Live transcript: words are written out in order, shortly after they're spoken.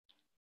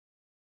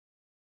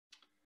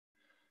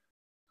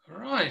All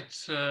right.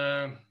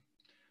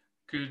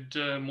 Good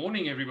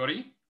morning,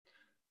 everybody.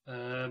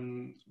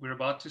 We're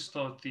about to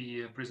start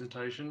the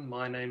presentation.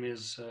 My name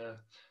is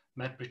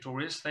Matt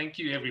Pretorius. Thank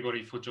you,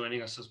 everybody, for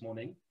joining us this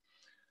morning.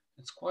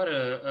 It's quite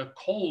a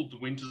cold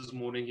winter's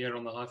morning here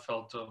on the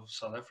Highveld of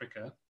South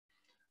Africa.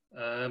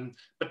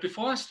 But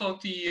before I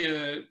start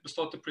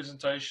the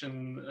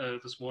presentation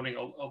this morning,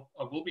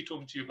 I will be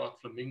talking to you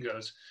about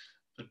flamingos.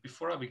 But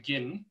before I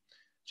begin,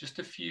 just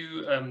a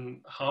few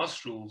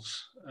house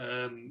rules.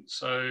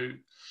 So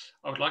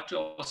I would like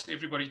to ask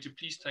everybody to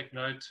please take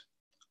note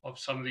of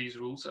some of these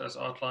rules as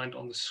outlined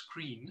on the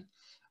screen.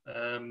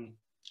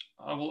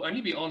 I will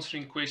only be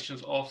answering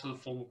questions after the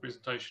formal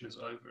presentation is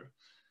over.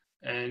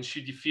 And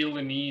should you feel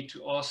the need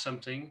to ask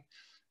something,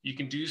 you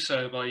can do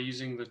so by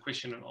using the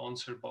question and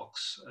answer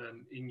box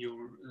in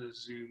your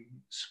Zoom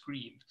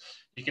screen.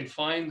 You can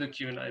find the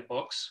Q&A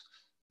box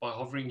by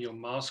hovering your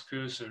mouse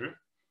cursor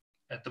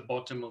at the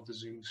bottom of the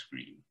Zoom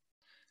screen.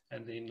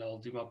 And then I'll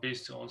do my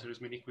best to answer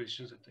as many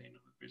questions at the end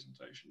of the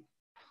presentation.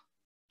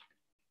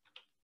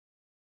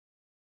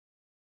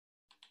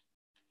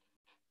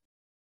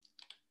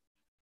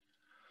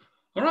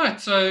 All right,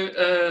 so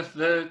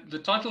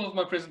the title of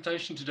my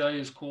presentation today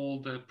is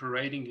called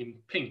Parading in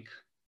Pink.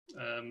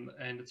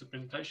 And it's a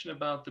presentation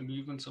about the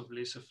movements of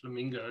lesser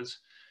flamingos,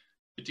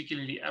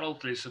 particularly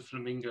adult lesser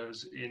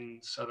flamingos in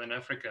Southern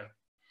Africa.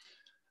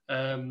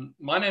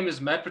 My name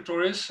is Matt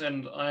Pretorius,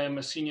 and I am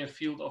a senior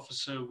field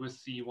officer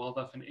with the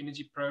Wildlife and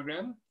Energy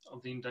Program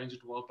of the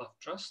Endangered Wildlife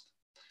Trust.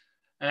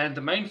 And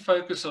the main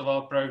focus of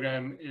our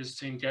program is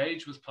to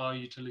engage with power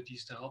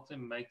utilities to help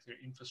them make their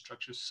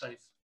infrastructure safe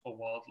for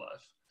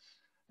wildlife.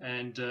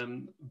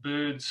 And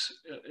birds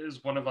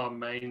is one of our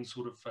main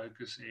sort of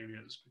focus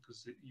areas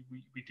because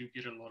we do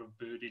get a lot of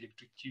bird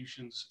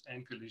electrocutions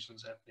and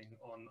collisions happening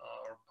on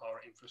our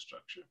power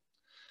infrastructure.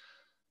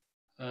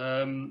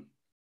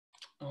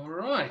 All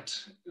right,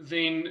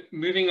 then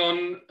moving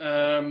on,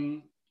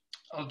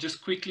 I'll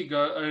just quickly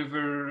go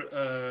over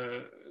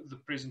the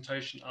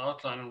presentation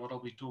outline and what I'll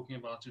be talking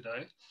about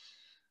today.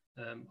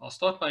 I'll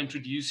start by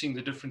introducing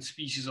the different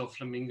species of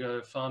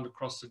flamingo found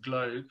across the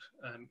globe,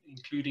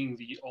 including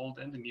the old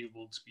and the new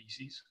world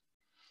species.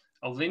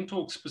 I'll then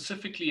talk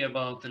specifically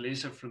about the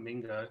lesser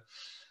flamingo,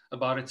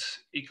 about its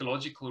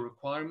ecological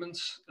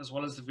requirements, as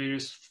well as the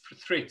various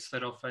threats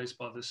that are faced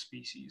by this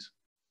species.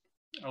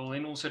 I will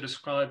then also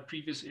describe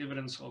previous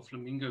evidence of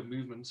flamingo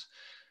movements,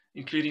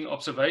 including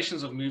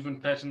observations of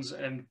movement patterns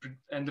and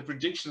the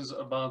predictions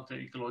about the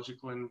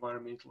ecological and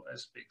environmental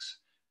aspects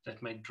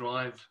that may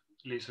drive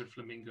lesser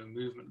flamingo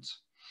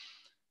movements.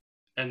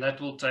 And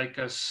that will take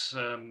us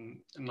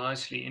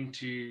nicely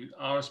into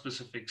our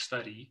specific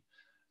study,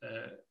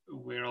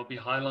 where I'll be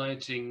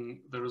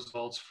highlighting the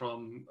results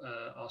from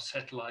our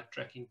satellite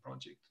tracking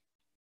project.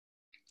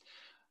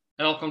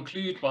 And I'll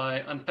conclude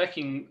by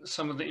unpacking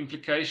some of the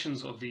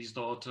implications of these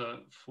data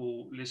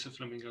for lesser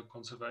flamingo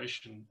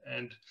conservation,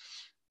 and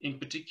in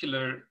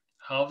particular,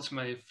 how this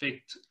may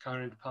affect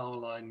current power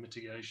line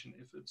mitigation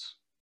efforts.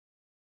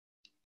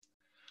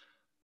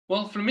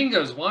 Well,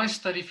 flamingos, why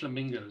study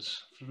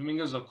flamingos?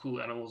 Flamingos are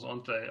cool animals,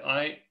 aren't they?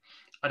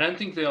 I don't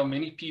think there are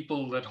many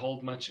people that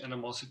hold much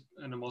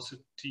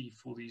animosity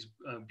for these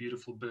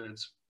beautiful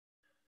birds.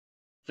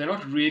 They're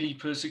not really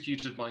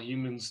persecuted by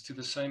humans to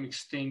the same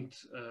extent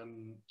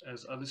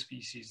as other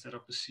species that are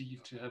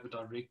perceived to have a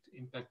direct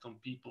impact on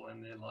people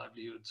and their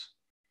livelihoods.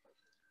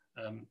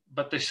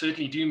 But they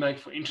certainly do make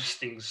for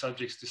interesting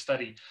subjects to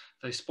study.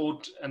 They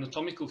sport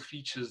anatomical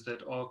features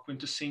that are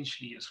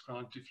quintessentially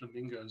ascribed to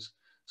flamingos,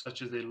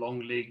 such as their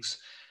long legs,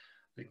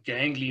 the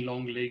gangly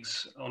long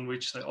legs on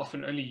which they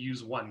often only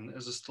use one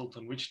as a stilt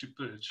on which to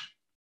perch.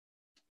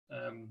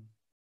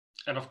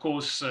 And of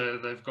course,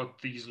 they've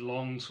got these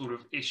long sort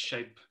of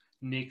S-shaped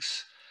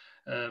necks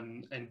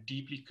and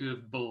deeply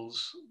curved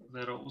bills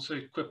that are also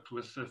equipped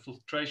with a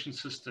filtration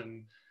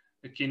system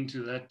akin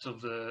to that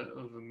of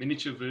a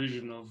miniature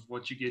version of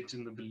what you get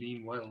in the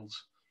baleen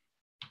whales.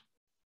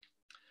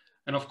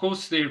 And of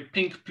course, their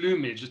pink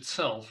plumage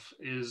itself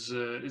is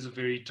a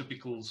very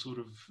typical sort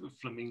of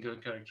flamingo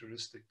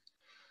characteristic.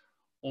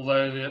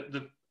 Although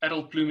the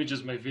adult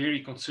plumages may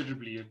vary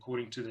considerably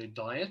according to their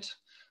diet,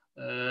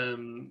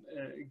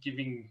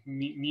 giving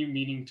new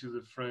meaning to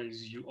the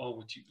phrase, "you are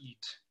what you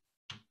eat."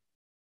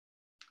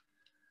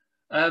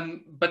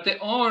 But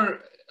there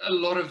are a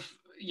lot of,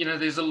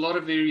 there's a lot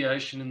of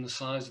variation in the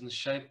size and the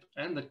shape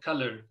and the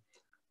color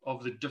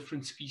of the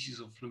different species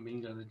of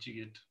flamingo that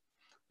you get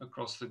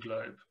across the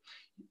globe.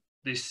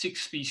 There's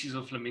 6 species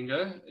of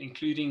flamingo,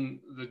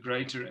 including the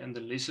greater and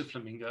the lesser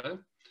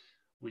flamingo,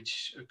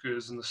 which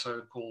occurs in the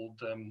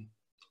so-called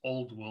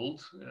Old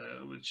World,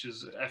 which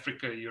is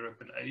Africa,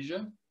 Europe, and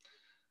Asia.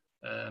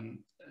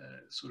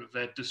 Sort of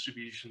that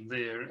distribution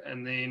there,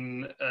 and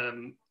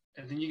then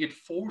you get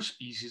 4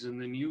 species in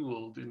the New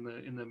World in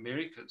the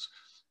Americas,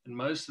 and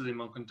most of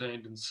them are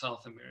contained in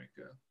South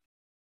America.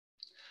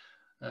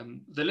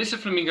 The lesser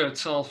flamingo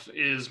itself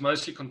is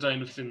mostly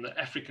contained within the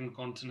African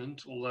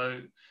continent,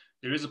 although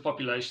there is a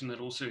population that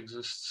also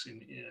exists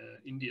in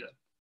India.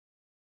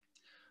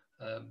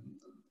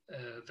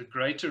 The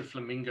greater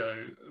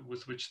flamingo,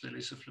 with which the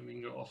lesser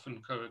flamingo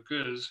often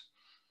co-occurs,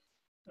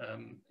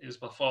 is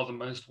by far the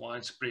most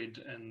widespread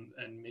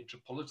and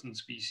metropolitan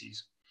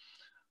species,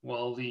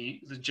 while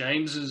the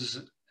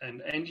Jameses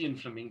and Andean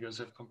flamingos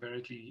have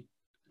comparatively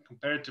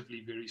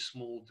very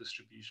small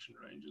distribution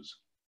ranges.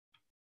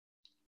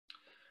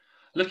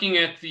 Looking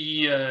at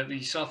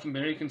the South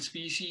American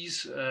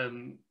species,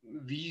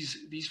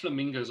 these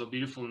flamingos are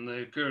beautiful, and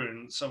they occur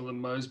in some of the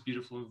most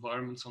beautiful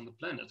environments on the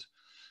planet,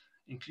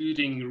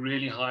 including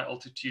really high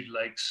altitude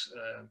lakes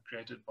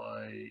created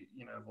by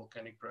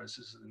volcanic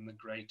processes in the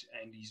Great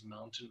Andes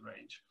mountain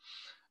range.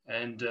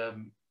 And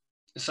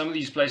some of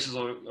these places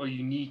are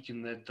unique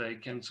in that they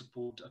can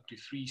support up to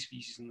 3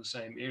 species in the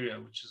same area,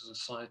 which is a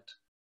sight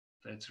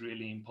that's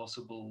really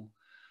impossible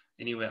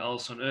anywhere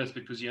else on Earth,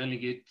 because you only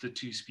get the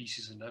 2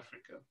 species in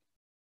Africa.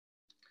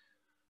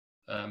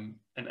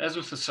 And as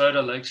with the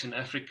soda lakes in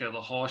Africa,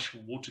 the harsh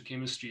water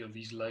chemistry of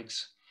these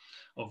lakes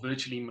are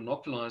virtually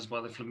monopolized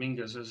by the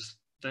flamingos, as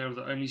they are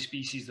the only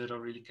species that are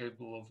really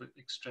capable of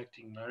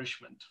extracting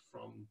nourishment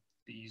from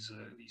these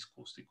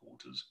caustic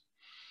waters.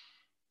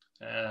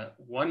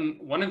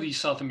 One of these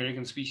South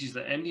American species,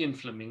 the Andean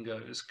flamingo,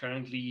 is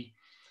currently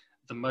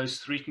the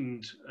most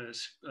threatened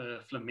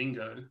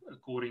flamingo,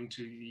 according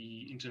to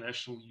the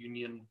International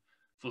Union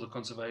for the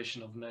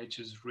Conservation of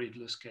Nature's red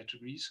list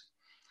categories,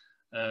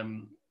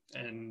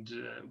 and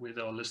where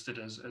they are listed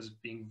as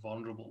being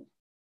vulnerable.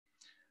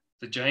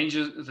 The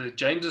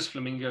James's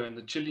flamingo and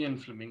the Chilean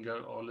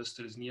flamingo are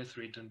listed as near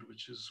threatened,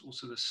 which is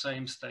also the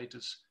same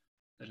status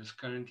that is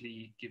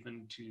currently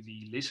given to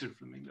the lesser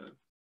flamingo.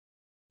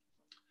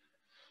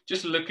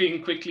 Just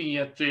looking quickly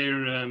at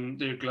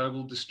their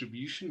global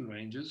distribution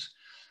ranges,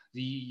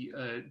 the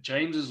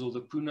James's, or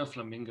the Puna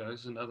flamingo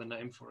is another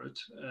name for it.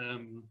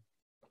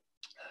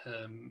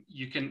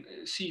 You can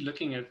see,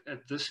 looking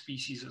at this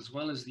species as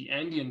well as the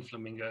Andean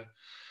flamingo,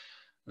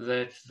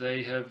 that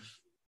they have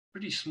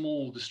pretty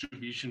small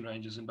distribution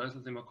ranges, and both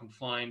of them are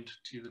confined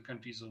to the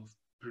countries of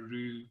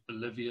Peru,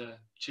 Bolivia,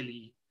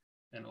 Chile,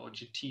 and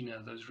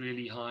Argentina, those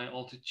really high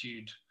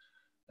altitude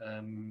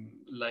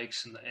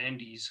lakes in the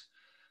Andes.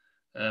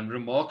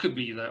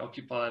 Remarkably, they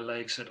occupy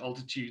lakes at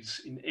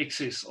altitudes in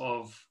excess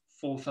of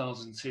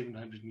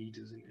 4,700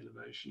 meters in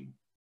elevation.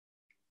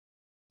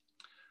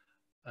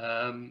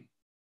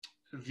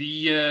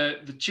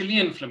 The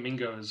Chilean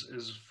flamingo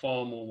is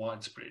far more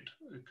widespread,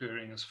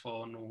 occurring as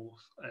far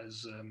north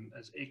as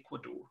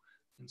Ecuador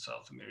in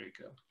South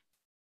America.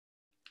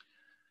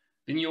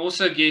 Then you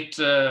also get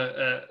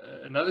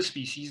another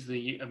species,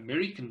 the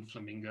American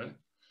flamingo,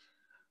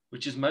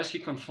 which is mostly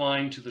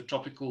confined to the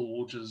tropical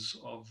waters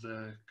of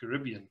the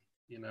Caribbean,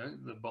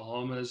 the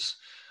Bahamas,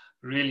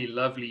 really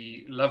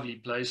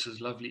lovely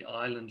places, lovely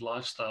island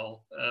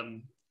lifestyle.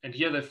 And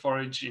here they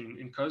forage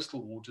in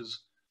coastal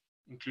waters,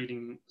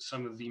 including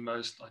some of the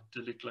most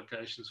idyllic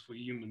locations for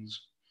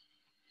humans.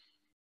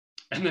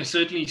 And they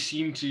certainly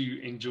seem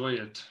to enjoy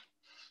it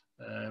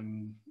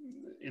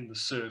in the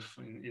surf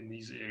in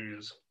these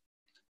areas.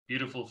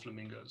 Beautiful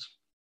flamingos.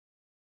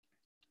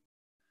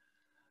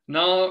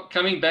 Now,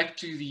 coming back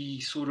to the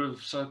sort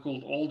of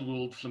so-called old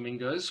world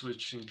flamingos,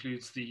 which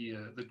includes the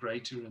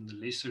greater and the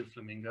lesser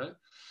flamingo,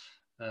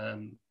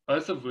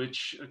 both of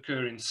which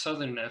occur in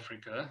southern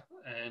Africa.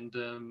 And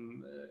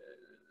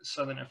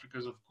southern Africa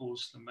is, of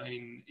course, the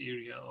main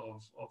area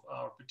of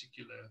our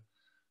particular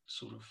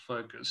sort of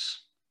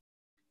focus.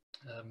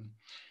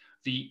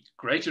 The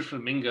greater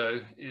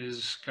flamingo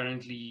is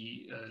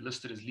currently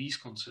listed as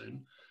least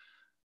concern,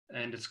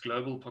 and its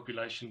global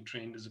population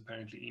trend is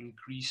apparently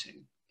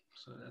increasing.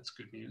 So that's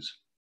good news.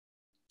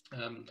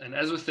 And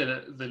as with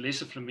the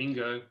lesser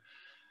flamingo,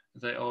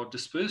 they are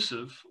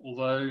dispersive,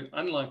 although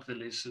unlike the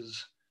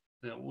lessers,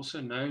 they are also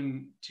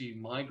known to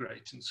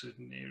migrate in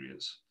certain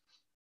areas.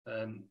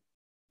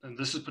 And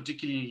this is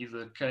particularly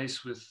the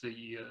case with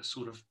the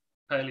sort of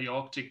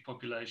Palearctic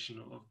population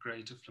of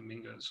greater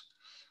flamingos,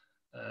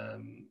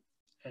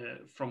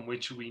 from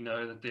which we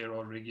know that there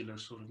are regular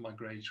sort of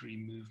migratory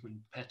movement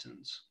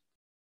patterns.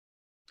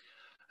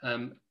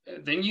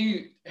 Then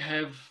you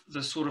have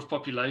the sort of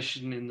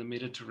population in the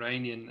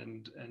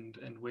Mediterranean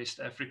and West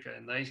Africa,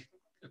 and they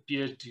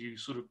appear to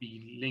sort of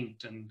be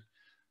linked, and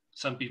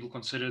some people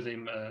consider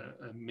them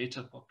a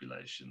meta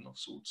population of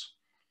sorts.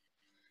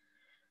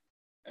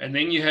 And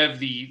then you have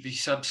the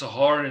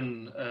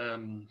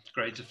sub-Saharan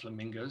greater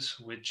flamingos,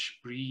 which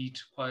breed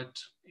quite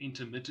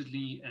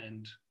intermittently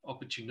and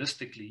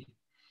opportunistically,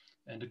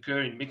 and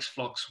occur in mixed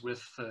flocks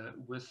with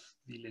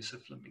the lesser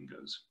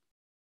flamingos.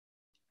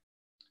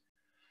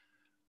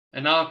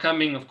 And now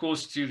coming, of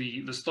course, to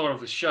the star of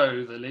the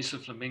show, the lesser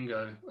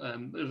flamingo.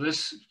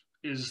 This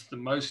is the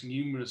most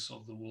numerous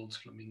of the world's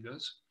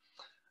flamingos.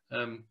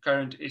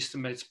 Current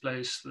estimates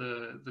place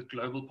the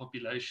global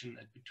population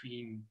at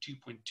between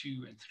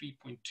 2.2 and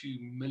 3.2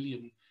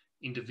 million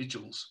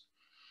individuals.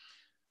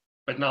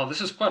 But now this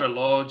is quite a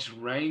large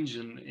range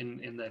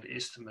in that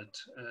estimate.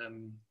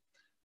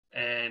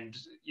 And,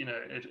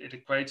 it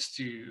equates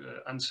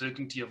to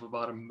uncertainty of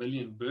about 1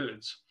 million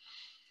birds,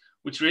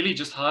 which really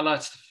just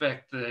highlights the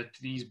fact that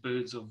these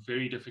birds are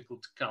very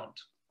difficult to count.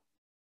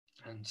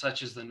 And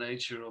such is the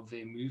nature of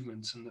their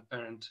movements and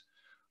apparent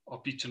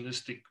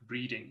opportunistic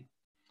breeding.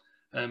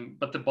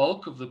 But the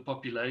bulk of the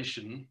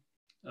population,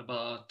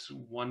 about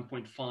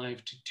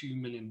 1.5 to 2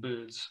 million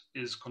birds,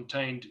 is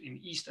contained in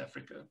East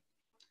Africa,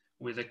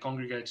 where they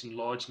congregate in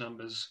large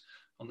numbers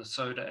on the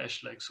soda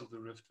ash lakes of the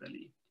Rift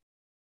Valley.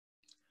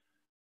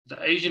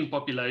 The Asian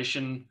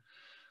population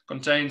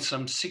contains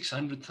some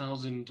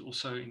 600,000 or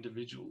so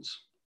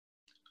individuals,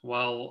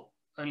 while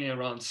only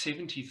around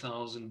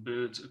 70,000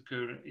 birds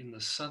occur in the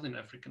Southern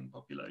African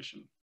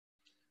population,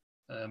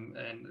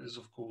 and is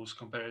of course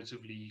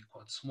comparatively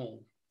quite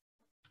small.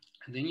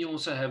 And then you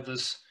also have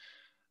this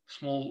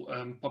small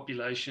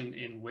population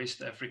in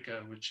West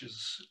Africa, which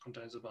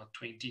contains about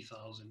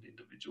 20,000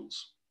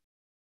 individuals.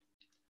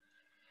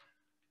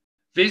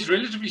 There's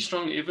relatively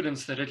strong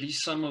evidence that at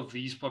least some of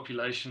these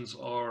populations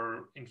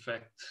are in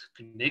fact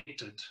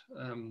connected.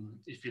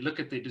 If you look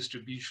at their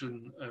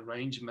distribution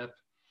range map,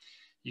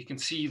 you can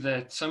see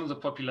that some of the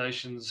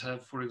populations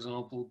have, for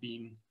example,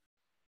 been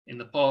in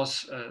the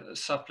past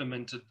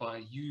supplemented by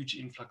huge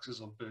influxes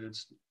of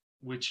birds,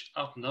 which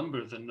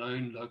outnumber the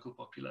known local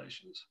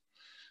populations,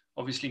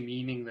 obviously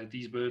meaning that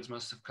these birds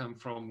must have come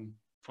from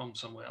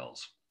somewhere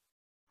else.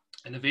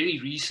 And a very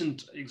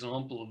recent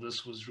example of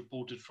this was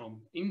reported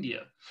from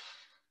India.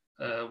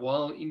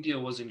 While India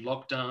was in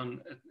lockdown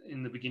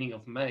in the beginning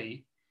of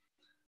May,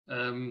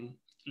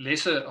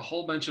 a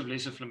whole bunch of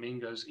lesser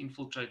flamingos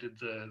infiltrated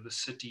the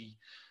city,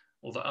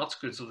 or the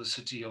outskirts of the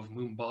city of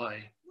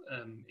Mumbai,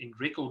 in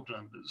record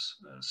numbers.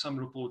 Some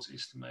reports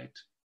estimate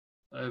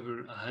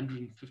over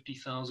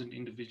 150,000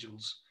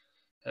 individuals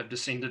have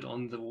descended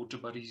on the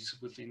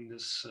waterbodies within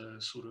this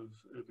sort of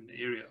urban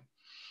area.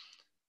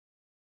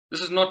 This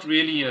is not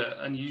really an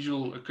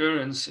unusual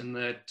occurrence in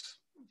that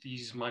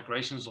these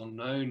migrations are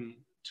known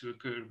to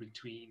occur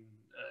between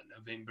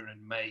November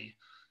and May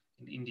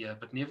in India,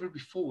 but never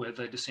before have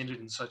they descended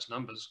in such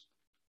numbers.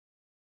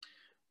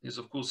 There's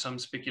of course some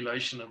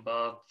speculation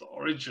about the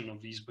origin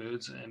of these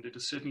birds, and it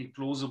is certainly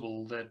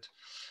plausible that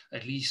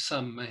at least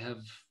some may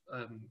have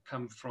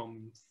come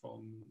from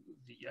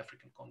the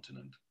African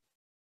continent.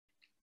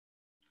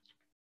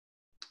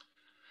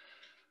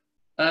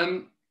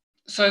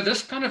 So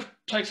this kind of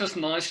takes us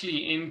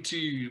nicely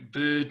into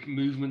bird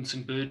movements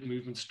and bird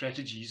movement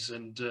strategies.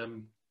 And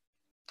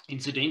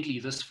incidentally,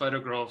 this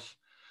photograph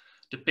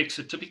depicts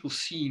a typical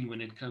scene when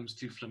it comes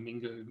to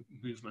flamingo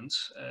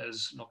movements,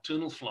 as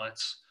nocturnal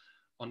flights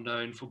are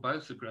known for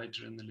both the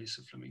greater and the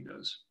lesser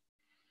flamingos.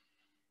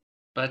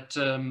 But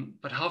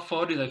how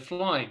far do they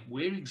fly?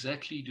 Where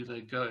exactly do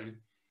they go?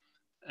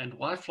 And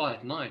why fly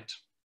at night?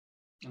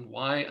 And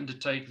why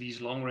undertake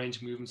these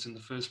long-range movements in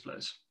the first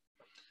place?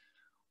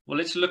 Well,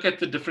 let's look at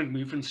the different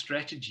movement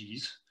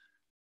strategies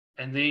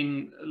and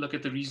then look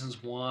at the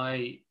reasons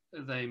why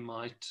they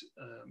might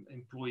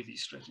employ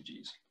these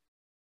strategies.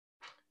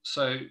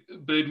 So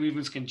bird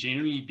movements can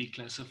generally be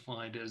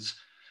classified as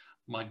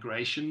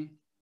migration,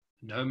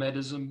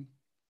 nomadism,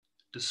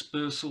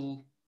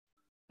 dispersal,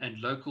 and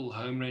local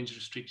home range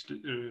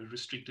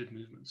restricted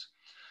movements.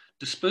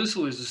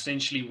 Dispersal is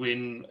essentially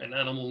when an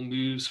animal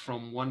moves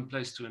from one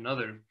place to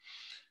another,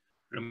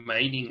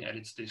 remaining at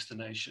its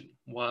destination,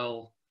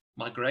 while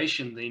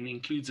migration then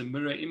includes a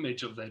mirror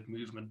image of that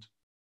movement,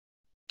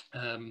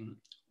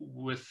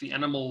 with the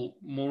animal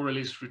more or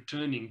less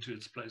returning to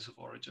its place of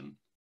origin.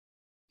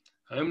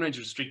 Home range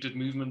restricted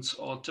movements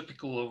are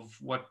typical of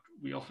what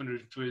we often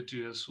refer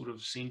to as sort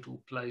of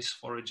central place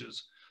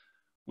forages,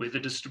 where the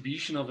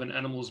distribution of an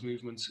animal's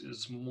movements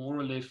is more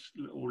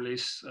or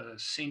less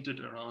centered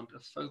around a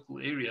focal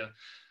area,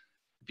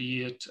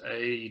 be it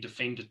a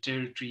defended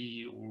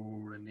territory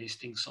or a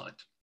nesting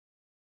site.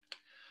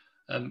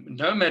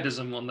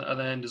 Nomadism, on the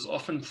other hand, is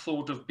often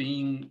thought of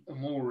being a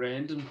more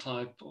random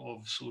type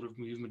of sort of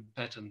movement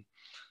pattern.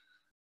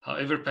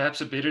 However,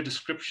 perhaps a better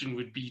description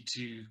would be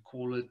to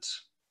call it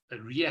a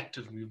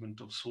reactive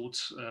movement of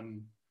sorts,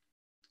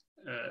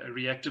 a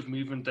reactive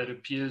movement that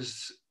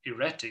appears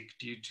erratic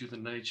due to the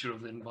nature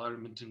of the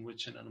environment in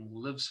which an animal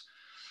lives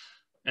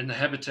and the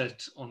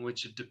habitat on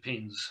which it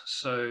depends.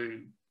 So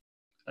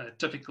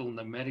typical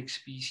nomadic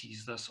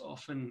species thus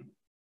often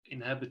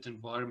inhabit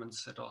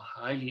environments that are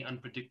highly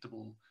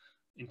unpredictable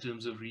in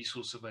terms of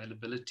resource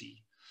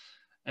availability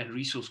and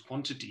resource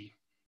quantity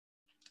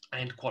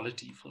and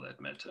quality for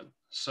that matter.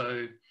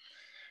 So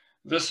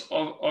this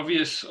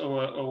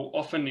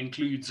often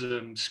includes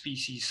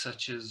species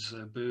such as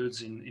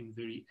birds in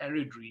very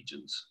arid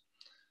regions.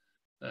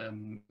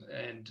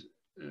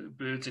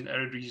 Birds in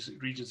arid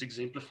regions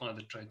exemplify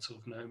the traits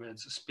of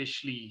nomads,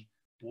 especially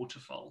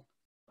waterfowl.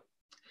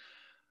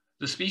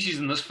 The species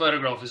in this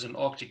photograph is an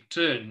Arctic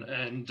tern,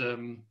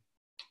 and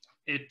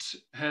it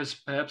has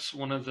perhaps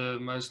one of the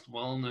most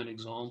well-known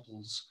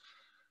examples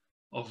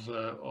of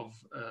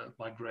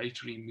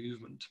migratory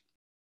movement.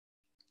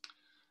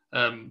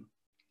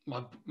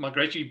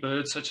 Migratory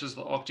birds such as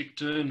the Arctic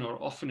tern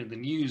are often in the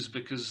news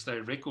because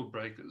they're record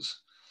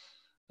breakers.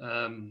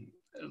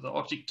 the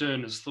Arctic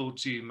tern is thought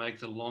to make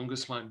the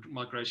longest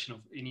migration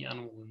of any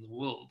animal in the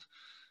world.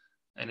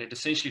 And it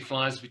essentially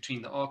flies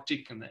between the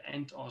Arctic and the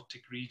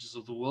Antarctic regions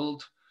of the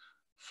world,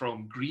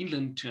 from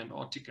Greenland to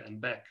Antarctica and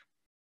back.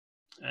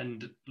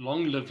 And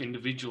long-lived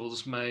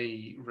individuals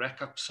may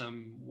rack up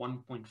some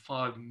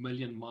 1.5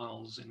 million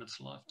miles in its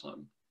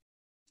lifetime.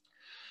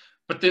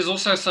 But there's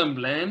also some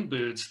land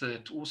birds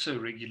that also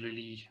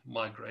regularly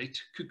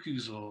migrate.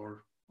 Cuckoos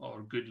are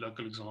good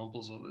local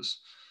examples of this,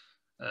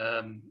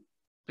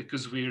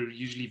 because we're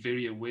usually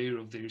very aware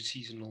of their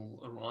seasonal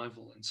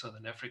arrival in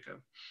Southern Africa.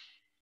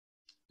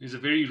 There's a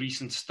very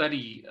recent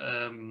study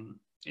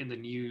in the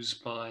news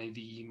by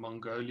the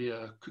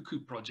Mongolia Cuckoo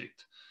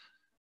Project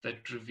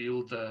that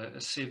revealed a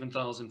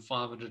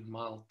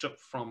 7,500-mile trip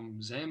from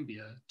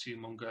Zambia to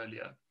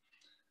Mongolia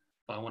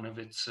by one of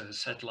its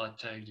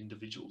satellite-tagged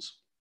individuals.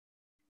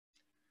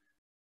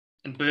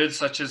 And birds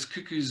such as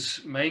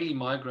cuckoos mainly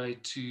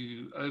migrate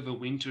to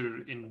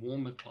overwinter in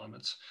warmer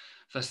climates.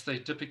 Thus, they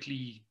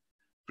typically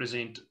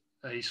present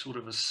a sort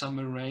of a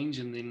summer range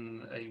and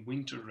then a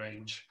winter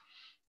range,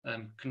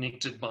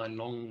 connected by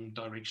long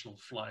directional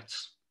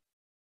flights.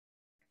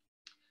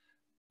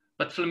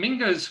 But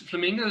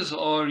flamingos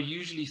are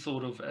usually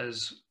thought of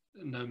as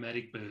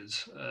nomadic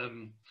birds,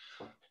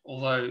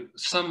 although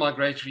some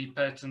migratory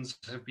patterns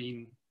have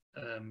been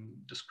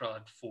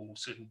described for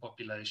certain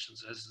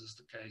populations, as is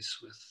the case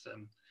with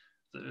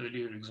the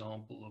earlier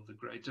example of the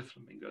greater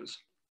flamingos.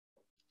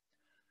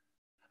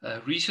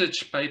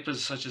 Research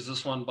papers such as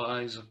this one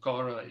by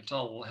Zakara et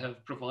al.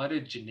 Have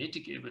provided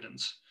genetic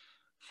evidence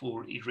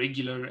for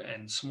irregular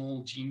and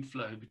small gene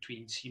flow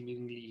between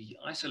seemingly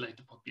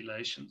isolated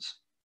populations,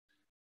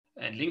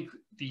 and link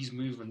these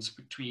movements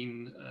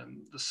between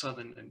the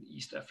southern and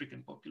East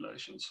African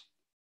populations.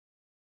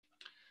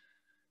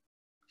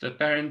 The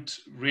apparent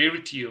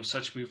rarity of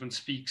such movements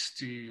speaks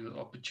to the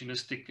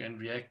opportunistic and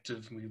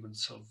reactive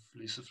movements of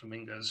lesser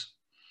flamingos,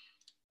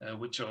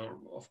 which are,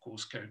 of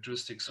course,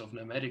 characteristics of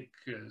nomadic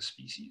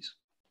species.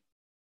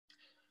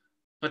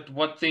 But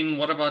what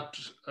about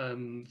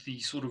the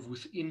sort of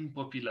within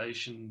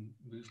population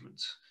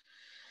movements?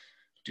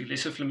 Do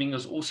lesser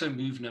flamingos also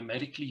move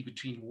nomadically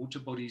between water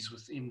bodies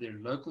within their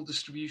local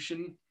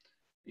distribution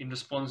in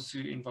response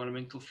to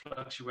environmental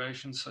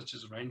fluctuations such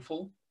as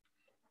rainfall?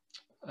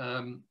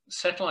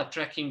 Satellite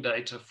tracking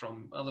data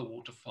from other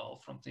waterfowl,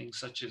 from things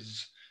such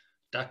as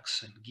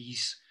ducks and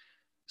geese,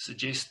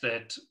 suggest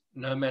that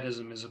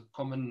nomadism is a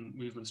common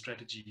movement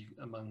strategy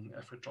among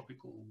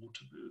Afrotropical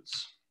water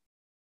birds.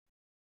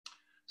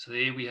 So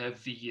there we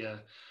have the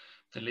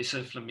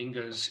lesser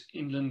flamingos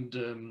inland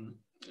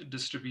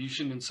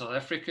distribution in South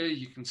Africa.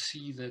 You can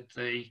see that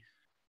they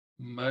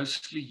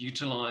mostly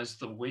utilize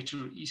the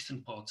wetter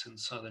eastern parts in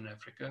Southern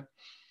Africa,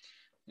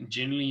 and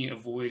generally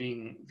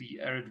avoiding the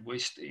arid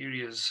west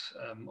areas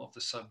of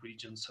the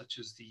subregion, such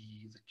as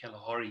the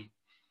Kalahari.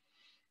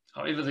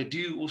 However, they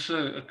do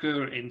also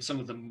occur in some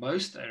of the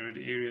most arid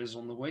areas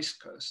on the west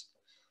coast.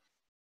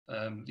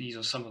 These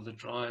are some of the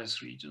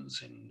driest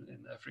regions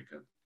in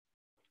Africa.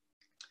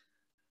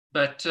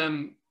 But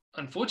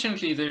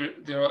unfortunately,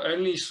 there are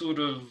only sort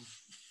of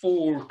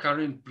 4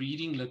 current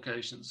breeding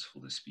locations for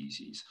the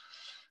species,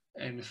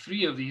 and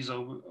 3 of these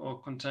are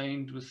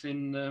contained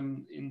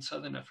within in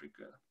Southern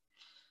Africa.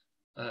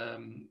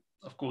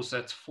 Of course,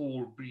 that's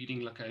 4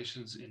 breeding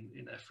locations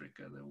in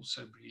Africa. They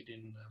also breed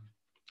in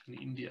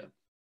India.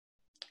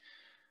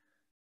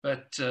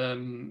 But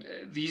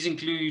these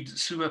include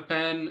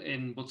Suapan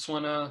in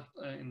Botswana,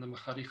 in the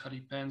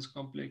Mahari Pans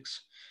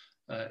complex,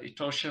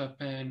 Etosha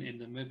Pan in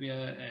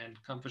Namibia, and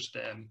Kamfers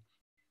Dam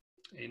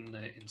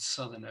in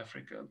Southern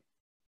Africa.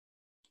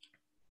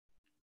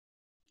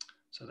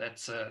 So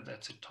that's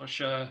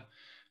Etosha,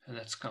 and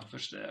that's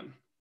Kamfers Dam.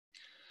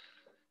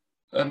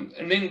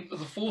 And then the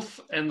 4th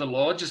and the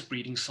largest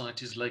breeding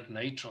site is Lake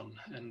Natron,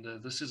 and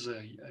this is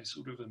a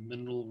sort of a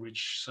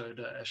mineral-rich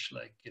soda ash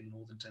lake in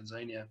northern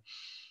Tanzania.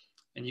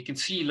 And you can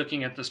see,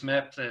 looking at this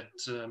map, that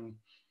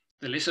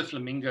the lesser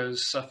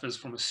flamingos suffers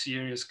from a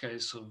serious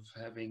case of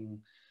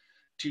having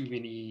too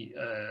many,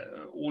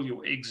 all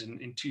your eggs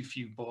in too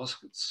few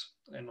baskets.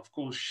 And of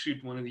course,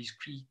 should one of these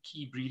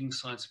key breeding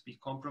sites be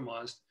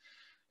compromised,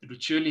 it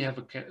would surely have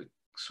a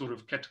sort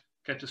of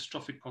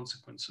catastrophic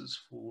consequences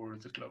for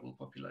the global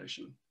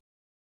population.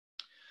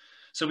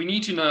 So we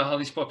need to know how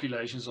these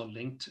populations are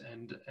linked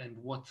and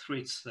what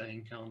threats they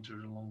encounter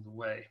along the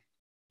way.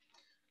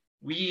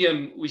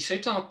 We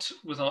set out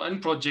with our own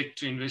project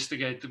to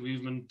investigate the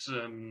movement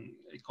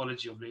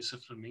ecology of lesser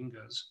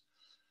flamingos,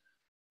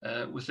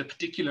 with a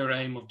particular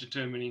aim of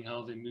determining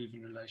how they move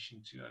in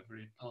relation to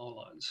overhead power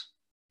lines.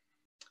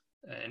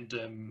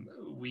 And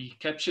we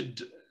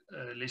captured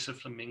lesser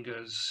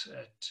flamingos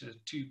at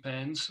 2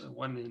 pans,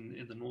 one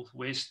in the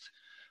Northwest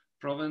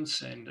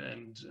province and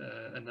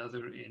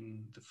another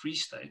in the Free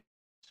State.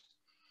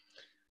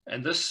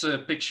 And this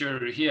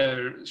picture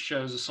here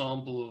shows a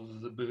sample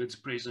of the birds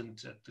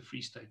present at the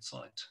Free State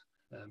site,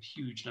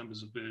 huge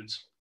numbers of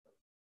birds.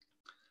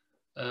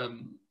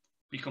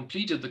 We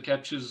completed the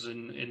captures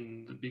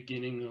in the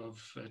beginning of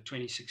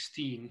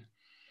 2016,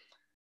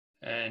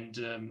 And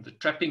the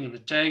trapping and the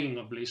tagging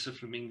of lesser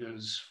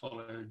flamingos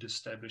followed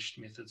established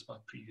methods by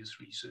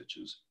previous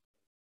researchers.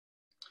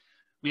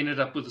 We ended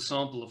up with a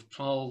sample of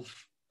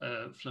 12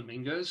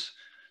 flamingos,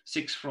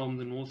 6 from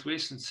the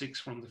Northwest and 6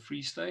 from the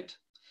Free State.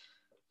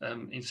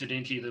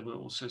 Incidentally, there were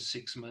also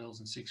 6 males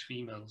and 6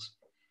 females.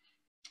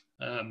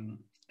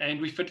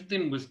 And we fitted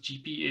them with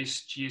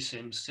GPS,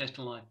 GSM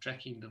satellite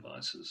tracking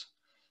devices,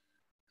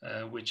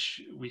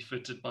 which we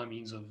fitted by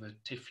means of a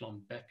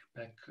Teflon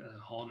backpack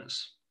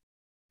harness.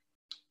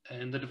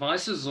 And the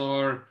devices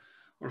are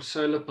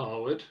solar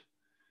powered,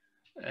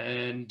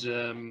 and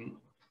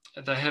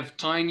they have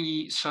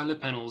tiny solar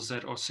panels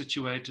that are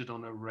situated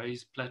on a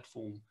raised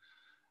platform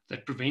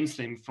that prevents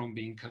them from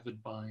being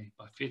covered by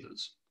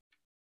feathers.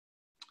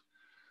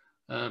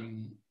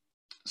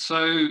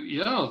 So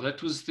yeah,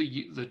 that was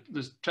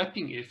the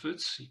trapping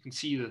efforts. You can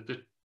see that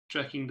the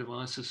tracking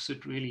devices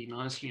sit really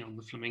nicely on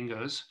the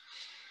flamingos.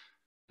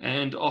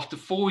 And after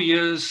 4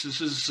 years, this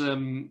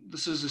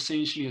is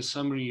essentially a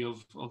summary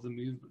of the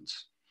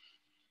movements.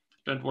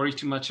 Don't worry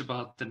too much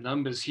about the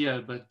numbers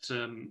here, but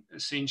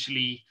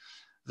essentially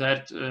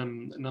that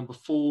number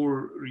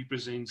 4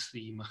 represents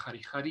the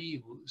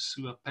Magarichari or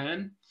Sua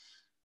Pan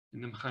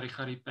in the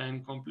Magarichari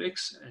Pan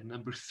complex, and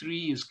number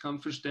 3 is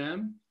Kamfers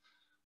Dam,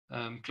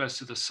 close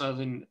to the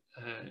southern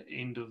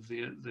end of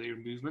their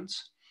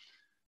movements.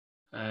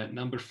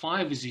 Number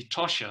 5 is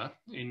Etosha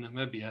in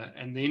Namibia,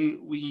 and then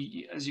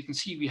we, as you can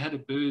see, we had a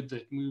bird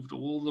that moved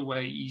all the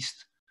way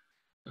east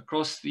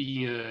across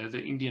the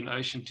Indian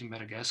Ocean to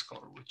Madagascar,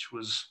 which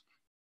was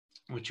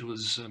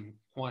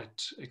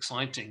quite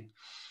exciting.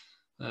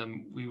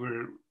 We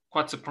were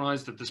quite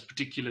surprised at this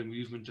particular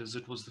movement, as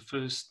it was the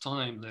first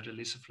time that a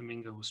lesser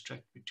flamingo was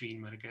tracked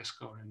between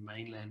Madagascar and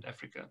mainland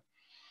Africa.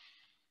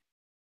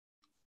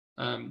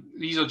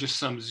 These are just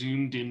some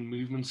zoomed in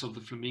movements of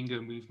the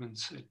flamingo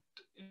movements at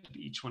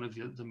each one of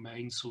the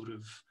main sort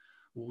of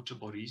water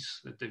bodies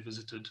that they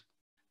visited.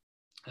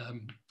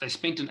 They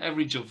spent an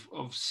average of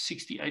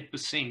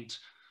 68%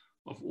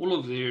 of all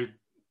of their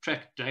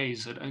tracked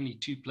days at only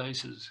 2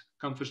 places,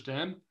 Kamfers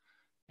Dam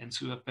and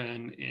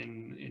Suapan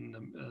in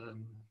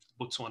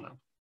Botswana.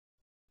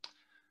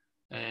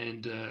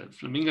 And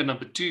flamingo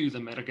number 2, the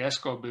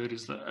Madagascar bird,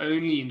 is the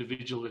only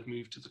individual that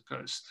moved to the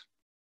coast.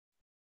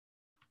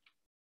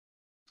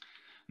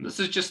 And this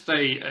is just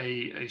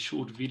a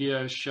short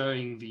video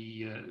showing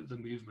the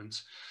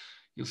movements.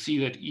 You'll see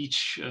that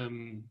each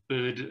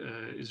bird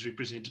is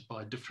represented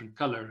by a different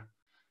color.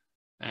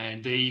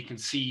 And there you can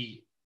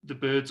see the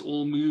birds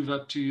all move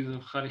up to the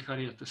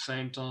Magarichari at the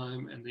same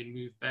time, and then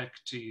move back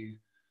to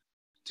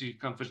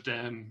Kamfers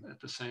Dam at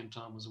the same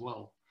time as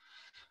well.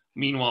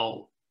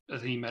 Meanwhile,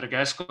 the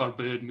Madagascar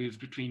bird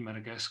moved between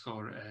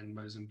Madagascar and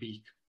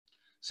Mozambique.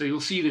 So you'll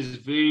see there's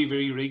very,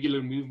 very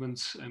regular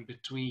movements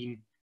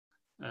between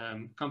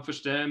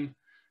Kamfers Dam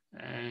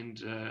and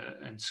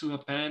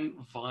Suapan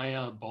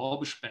via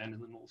Barbuspan in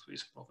the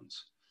Northwest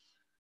Province.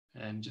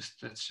 And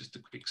that's just a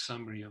quick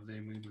summary of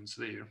their movements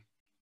there.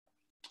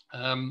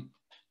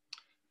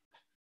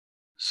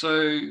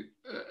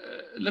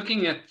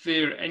 Looking at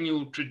their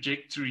annual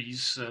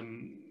trajectories,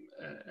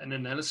 an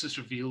analysis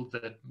revealed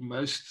that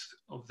most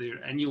of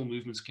their annual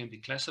movements can be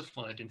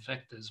classified, in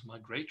fact, as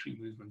migratory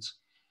movements,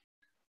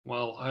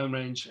 while home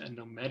range and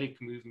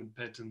nomadic movement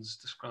patterns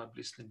describe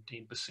less than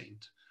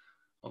 10%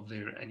 of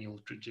their annual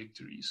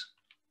trajectories,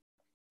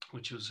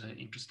 which was an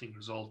interesting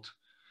result,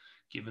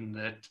 given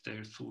that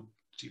they're thought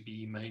to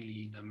be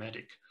mainly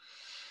nomadic.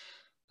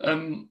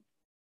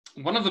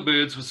 One of the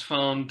birds was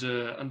found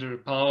under a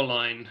power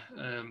line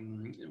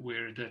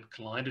where it had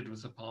collided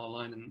with a power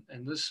line,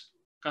 and this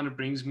kind of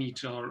brings me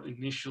to our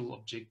initial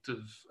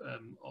objective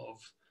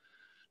of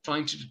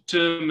trying to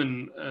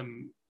determine,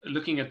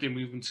 looking at their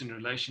movements in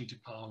relation to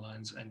power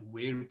lines and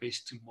where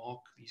best to mark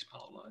these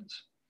power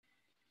lines.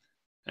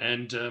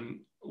 And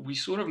we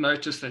sort of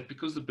noticed that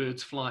because the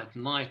birds fly at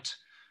night,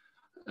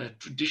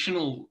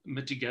 traditional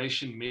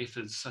mitigation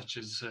methods such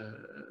as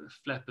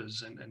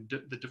flappers and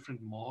the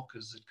different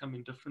markers that come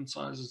in different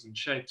sizes and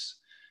shapes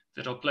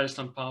that are placed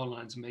on power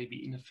lines may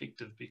be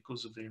ineffective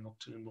because of their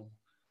nocturnal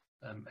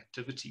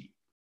activity.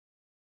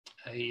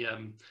 A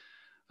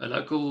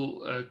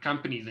local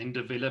company then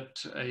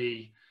developed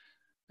a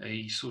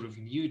sort of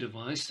new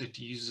device that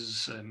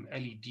uses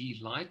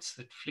LED lights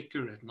that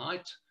flicker at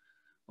night,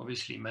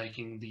 obviously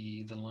making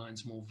the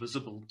lines more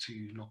visible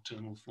to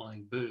nocturnal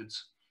flying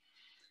birds.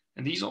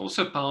 And these are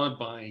also powered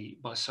by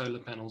solar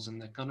panels, and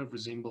they kind of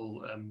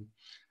resemble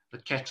the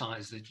cat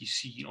eyes that you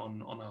see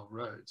on our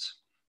roads.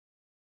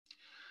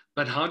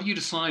 But how do you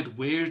decide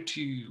where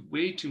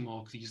to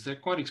mark these? They're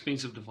quite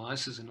expensive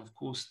devices, and of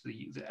course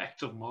the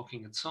act of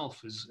marking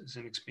itself is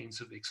an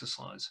expensive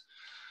exercise,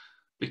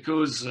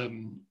 because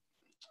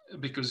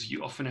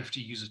you often have to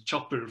use a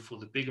chopper for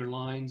the bigger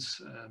lines,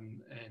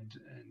 and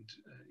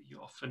you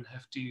often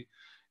have to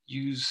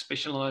use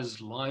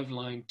specialized live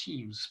line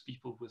teams,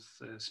 people with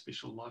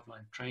special live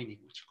line training,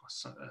 which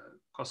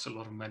costs a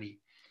lot of money.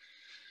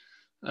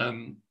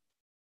 And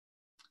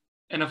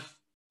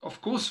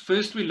of course,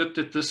 first we looked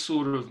at this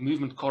sort of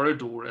movement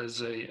corridor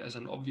as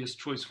an obvious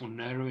choice for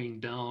narrowing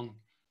down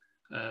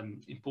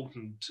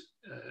important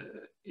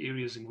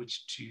areas in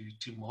which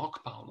to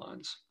mark power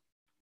lines.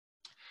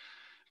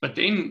 But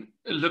then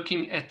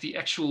looking at the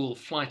actual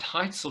flight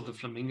heights of the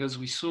flamingos,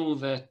 we saw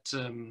that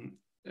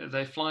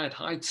they fly at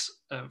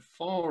heights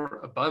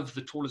far above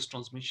the tallest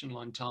transmission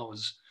line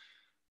towers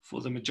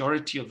for the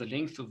majority of the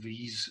length of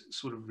these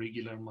sort of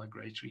regular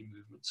migratory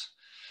movements.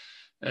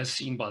 As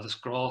seen by this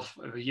graph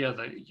over here,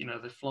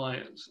 they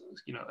fly,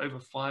 over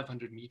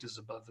 500 meters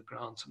above the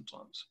ground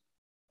sometimes.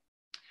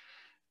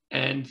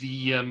 And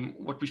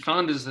what we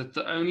found is that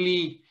the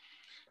only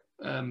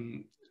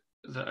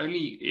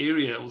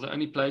area or the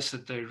only place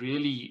that they're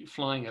really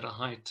flying at a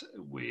height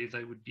where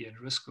they would be at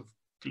risk of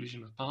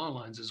collision with power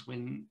lines is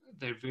when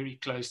they're very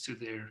close to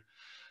their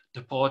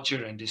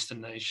departure and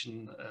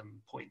destination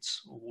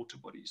points or water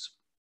bodies.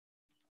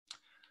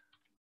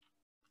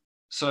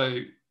 So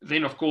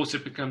then, of course,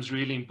 it becomes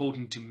really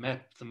important to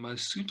map the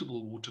most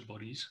suitable water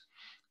bodies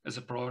as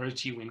a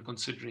priority when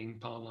considering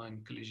power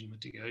line collision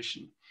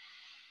mitigation.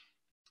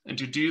 And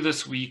to do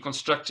this, we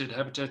constructed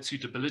habitat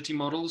suitability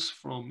models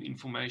from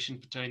information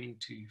pertaining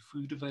to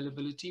food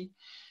availability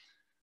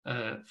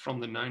from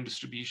the known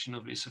distribution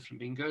of lesser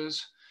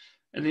flamingos.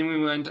 And then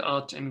we went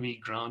out and we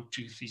ground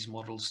truth these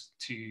models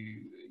to,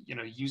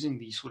 using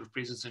the sort of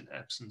presence and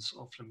absence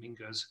of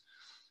flamingos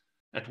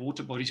at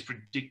water bodies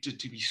predicted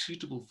to be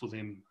suitable for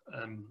them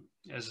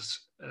as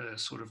a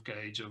sort of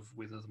gauge of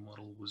whether the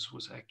model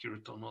was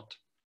accurate or not.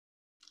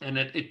 And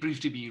it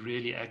proved to be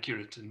really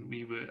accurate, and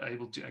we were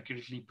able to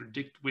accurately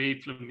predict where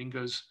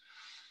flamingos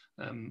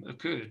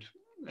occurred.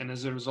 And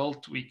as a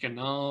result, we can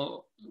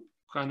now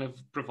kind of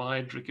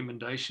provide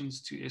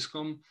recommendations to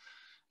Eskom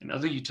and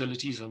other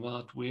utilities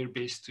about where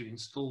best to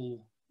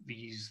install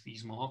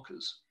these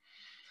markers.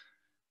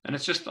 And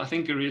it's just, I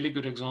think, a really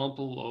good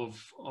example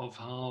of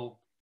how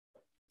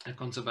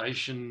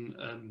conservation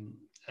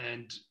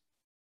and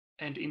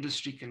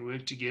industry can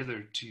work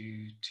together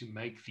to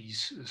make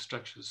these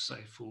structures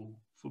safe for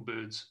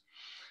birds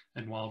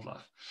and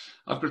wildlife.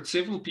 I've got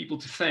several people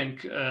to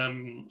thank.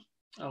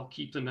 I'll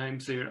keep the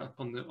names there up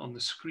on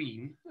the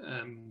screen.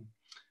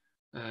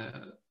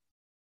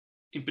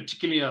 In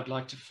particular, I'd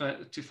like to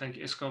thank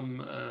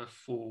Eskom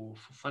for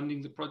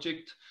funding the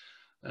project.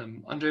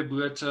 Andre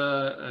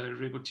Buerta,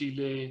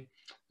 Rebotile,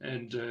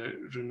 and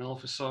Renal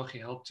Versage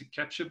helped to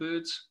capture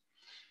birds.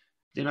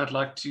 Then I'd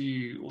like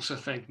to also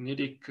thank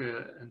Nidik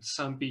and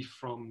Sambi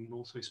from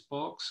Northwest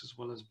Parks, as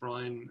well as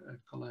Brian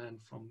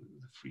Collan from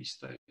the Free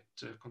State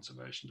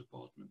Conservation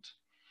Department.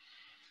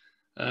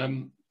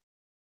 And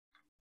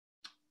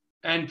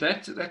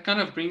that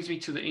kind of brings me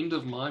to the end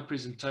of my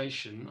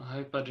presentation. I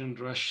hope I didn't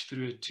rush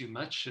through it too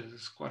much.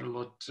 There's quite a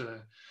lot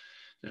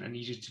that I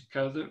needed to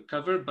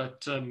cover,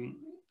 but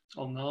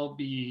I'll now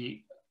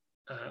be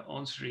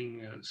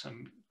answering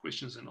some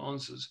questions and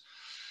answers.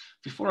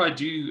 Before I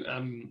do,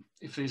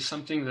 if there's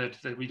something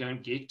that we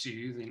don't get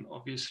to, then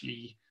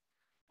obviously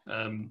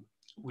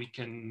you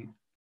can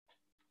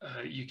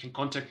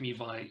contact me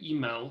via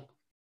email.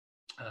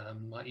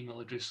 My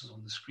email address is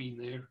on the screen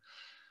there.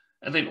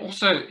 And then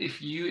also,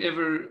 if you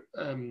ever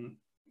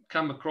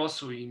come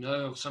across, or you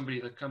know of somebody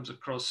that comes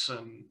across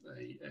a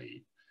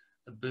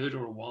bird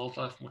or a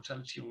wildlife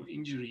mortality or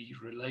injury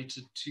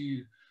related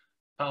to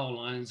power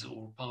lines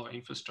or power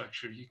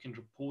infrastructure, you can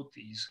report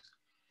these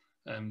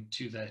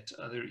to that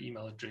other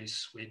email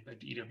address,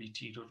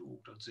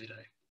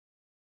 web@ewt.org.za.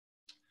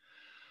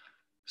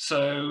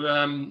 So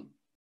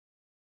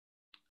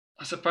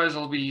I suppose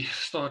I'll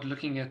start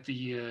looking at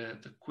the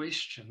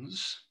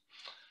questions.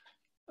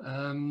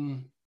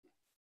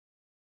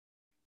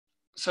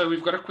 So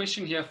we've got a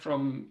question here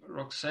from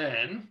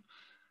Roxanne.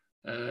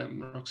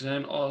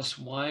 Roxanne asks,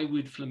 why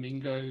would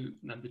flamingo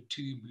number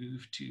 2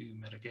 move to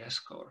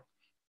Madagascar?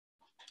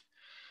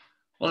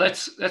 Well,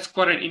 that's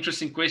quite an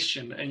interesting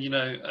question.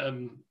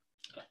 And,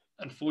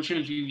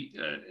 unfortunately,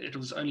 it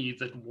was only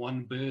that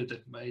one bird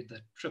that made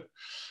that trip.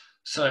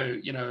 So,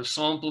 a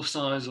sample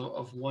size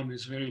of one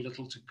is very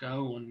little to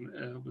go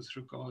on with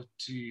regard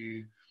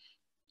to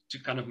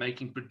kind of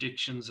making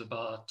predictions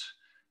about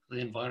the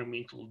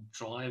environmental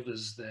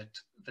drivers that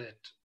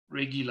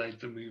regulate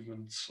the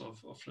movements of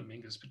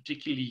flamingos,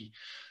 particularly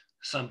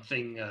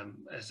something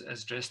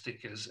as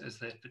drastic as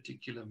that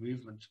particular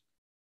movement.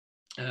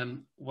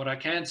 What I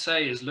can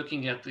say is,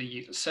 looking at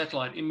the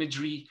satellite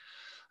imagery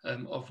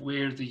of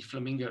where the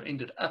flamingo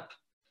ended up,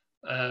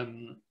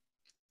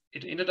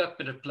 it ended up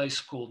at a place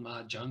called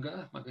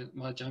Mahajanga.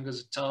 Mahajanga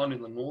is a town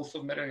in the north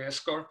of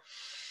Madagascar.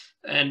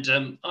 And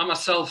I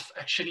myself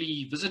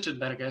actually visited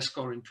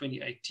Madagascar in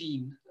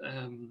 2018.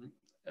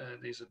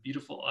 There's a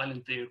beautiful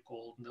island there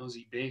called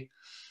Nosy Bay.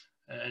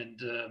 And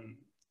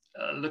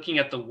looking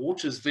at the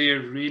waters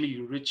there,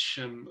 really rich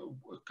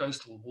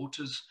coastal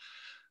waters.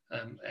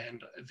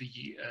 And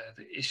the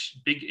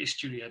big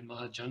estuary at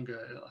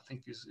Mahajanga, I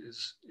think,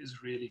 is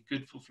really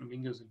good for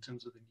flamingos in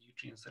terms of the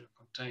nutrients that it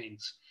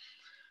contains.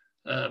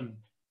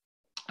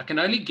 I can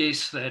only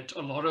guess that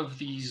a lot of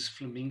these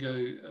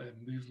flamingo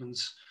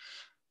movements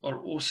are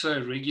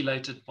also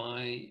regulated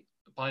by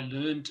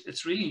learned.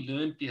 It's really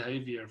learned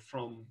behavior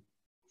from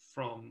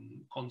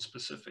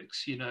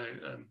conspecifics.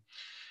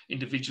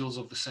 Individuals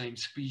of the same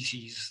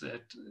species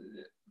that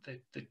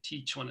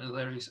teach one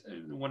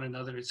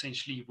another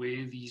essentially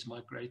where these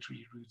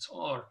migratory routes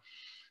are.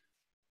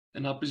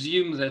 And I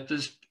presume that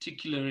this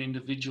particular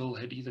individual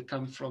had either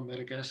come from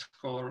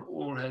Madagascar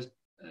or has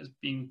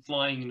been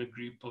flying in a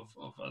group of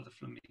other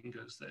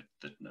flamingos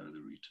that know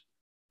the route.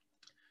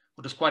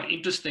 What is quite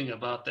interesting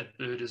about that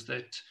bird is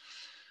that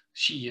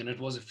she, and it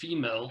was a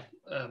female,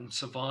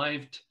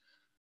 survived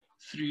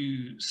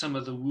through some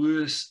of the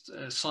worst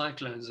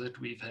cyclones that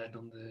we've had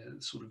on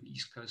the sort of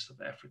east coast of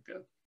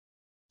Africa.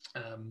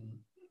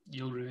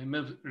 You'll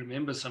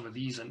remember some of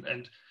these,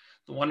 and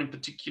the one in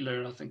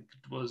particular, I think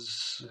it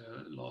was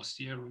last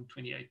year in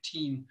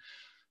 2018,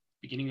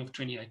 beginning of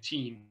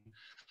 2018,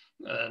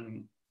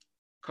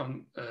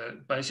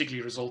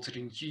 basically resulted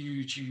in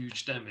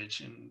huge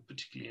damage,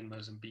 particularly in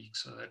Mozambique.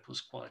 So that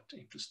was quite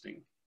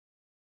interesting.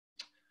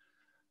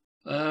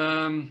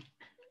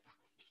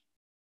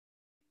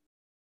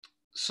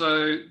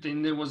 So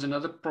then there was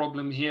another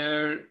problem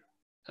here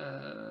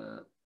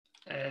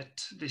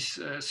at this.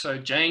 So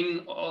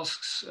Jane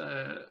asks,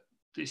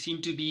 there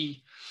seem to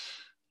be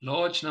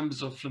large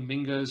numbers of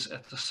flamingos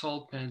at the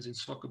salt pans in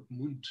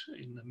Swakopmund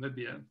in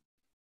Namibia.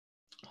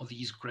 Are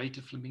these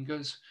greater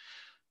flamingos?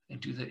 And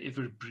do they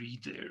ever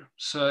breed there?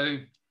 So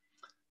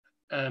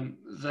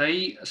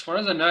they, as far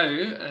as I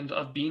know, and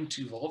I've been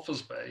to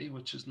Walvis Bay,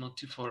 which is not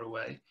too far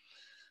away,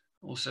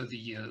 also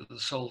the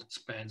salt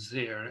pans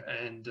there,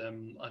 and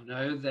I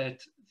know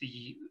that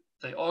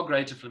they are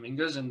greater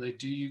flamingos, and they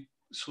do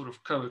sort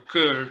of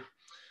co-occur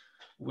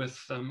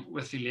with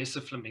the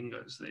lesser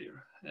flamingos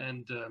there,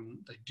 and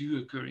they do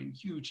occur in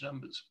huge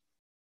numbers.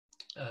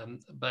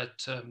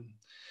 But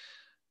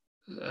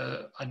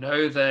I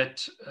know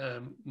that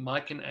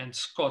Mike and Ann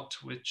Scott,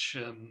 which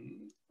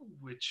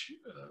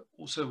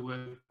also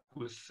work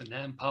with the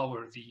NAM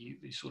Power, the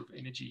sort of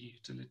energy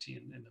utility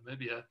in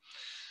Namibia,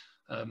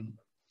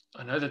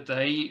 I know that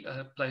they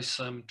place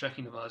some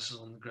tracking devices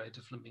on the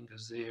greater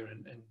flamingos there,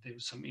 and there were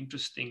some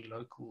interesting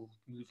local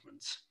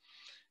movements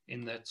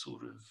in that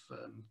sort of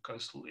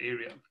coastal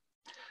area.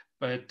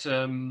 But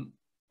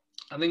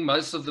I think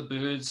most of the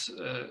birds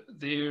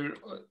there,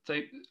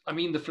 I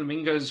mean, the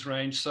flamingos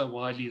range so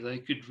widely, they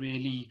could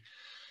really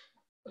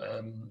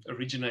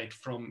originate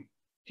from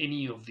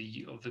any of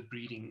the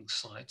breeding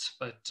sites.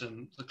 But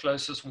the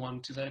closest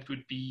one to that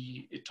would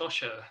be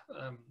Etosha.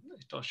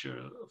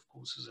 Etosha, of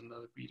course, is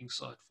another breeding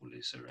site for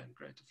lesser and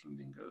greater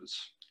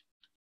flamingos.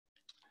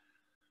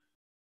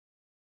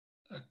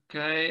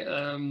 Okay,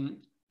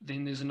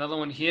 then there's another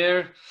one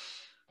here.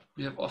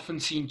 We have often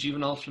seen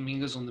juvenile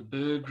flamingos on the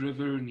Berg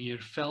River near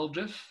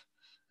Veldrift.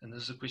 And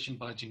this is a question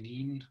by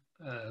Janine.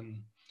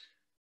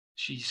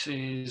 She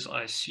says,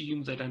 I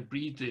assume they don't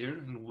breed there,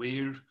 and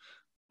where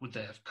would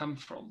they have come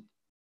from?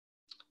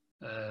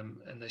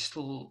 And they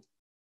still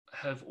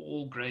have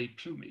all grey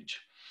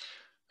plumage.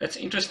 That's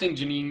interesting,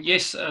 Janine.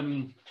 Yes,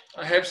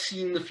 I have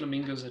seen the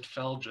flamingos at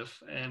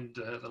Veldrift, and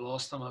the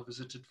last time I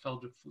visited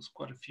Veldrift was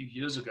quite a few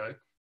years ago.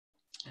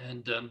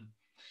 And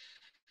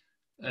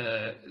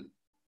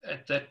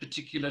at that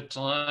particular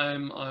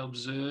time, I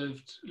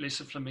observed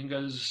lesser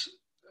flamingos,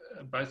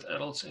 both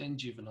adults and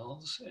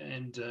juveniles.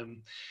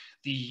 And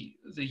the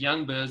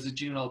young birds, the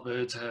juvenile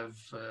birds, have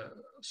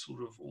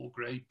sort of all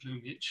grey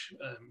plumage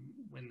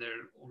when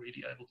they're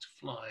already able to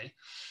fly.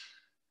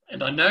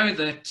 And I know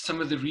that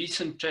some of the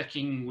recent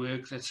tracking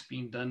work that's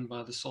been done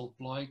by the Salt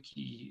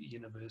Blaiki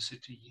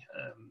University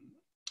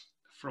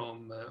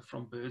from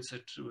birds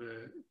that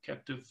were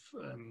captive,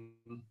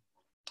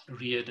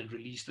 reared and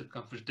released at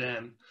Kamfers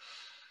Dam,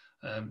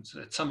 so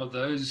that some of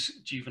those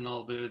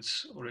juvenile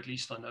birds, or at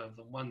least I know of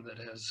the one that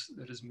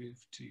has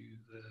moved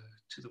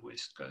to the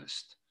west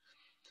coast.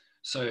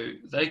 So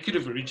they could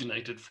have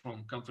originated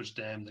from Kamfers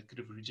Dam. They could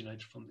have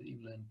originated from the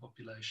inland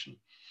population.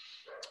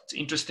 It's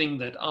interesting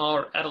that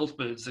our adult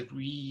birds that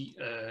we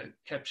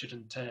captured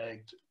and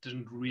tagged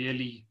didn't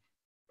really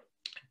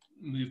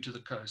move to the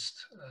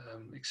coast,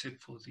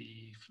 except for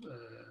the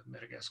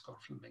Madagascar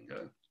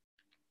flamingo.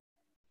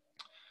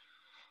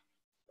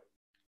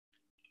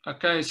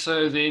 Okay,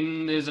 so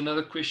then there's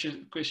another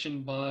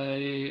question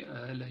by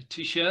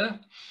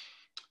Letitia,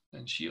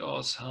 and she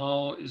asks,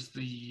 how is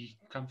the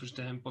Kamfers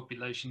Dam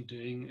population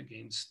doing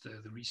against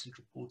the recent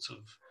reports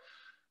of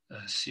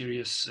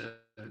serious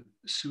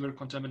sewer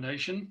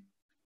contamination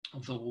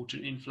of the water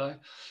inflow?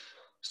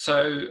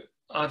 So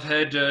I've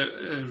had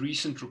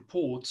recent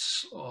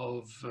reports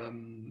of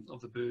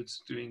the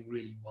birds doing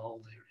really well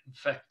there. In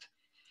fact,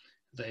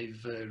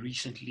 they've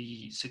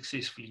recently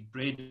successfully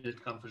bred at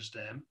Kamfers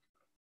Dam,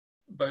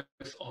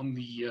 both on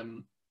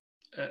the,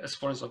 as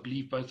far as I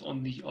believe, both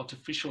on the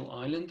artificial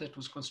island that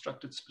was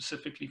constructed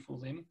specifically for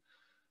them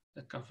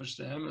at Kamfers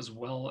Dam, as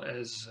well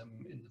as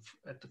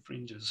at the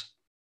fringes.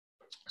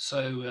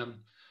 So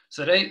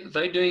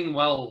they're doing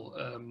well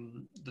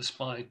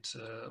despite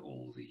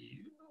all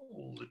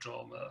the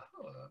drama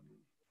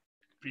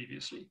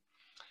previously.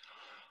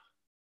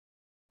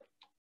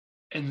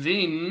 And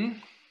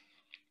then,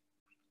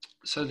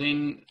 so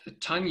then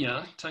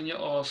Tanya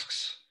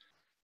asks,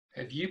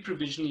 have you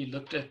provisionally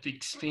looked at the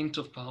extent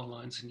of power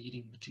lines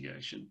needing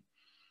mitigation?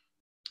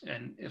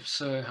 And if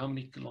so, how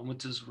many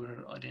kilometers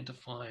were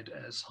identified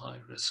as high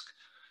risk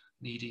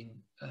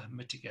needing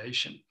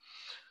mitigation?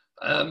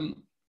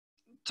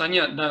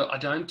 Tanya, no, I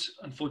don't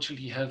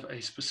unfortunately have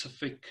a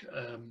specific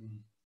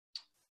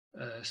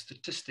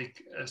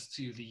statistic as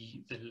to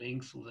the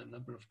length or the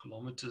number of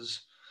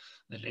kilometers,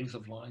 the length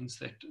of lines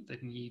that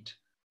need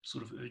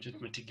sort of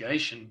urgent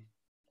mitigation.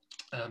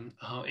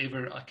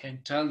 However, I can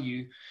tell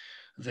you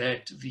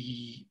that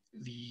the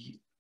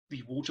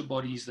water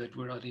bodies that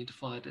were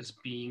identified as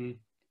being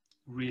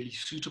really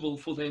suitable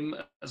for them,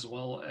 as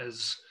well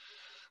as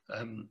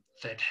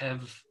that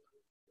have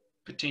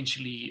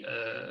potentially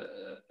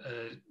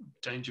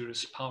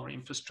dangerous power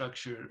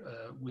infrastructure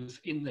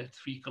within that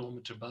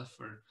 3-kilometer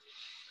buffer,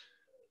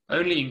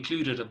 only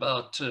included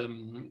about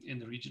in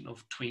the region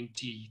of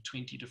 20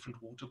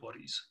 different water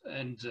bodies.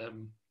 And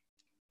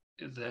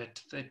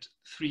that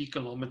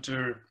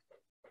 3-kilometer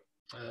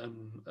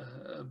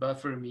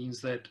buffer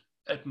means that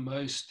at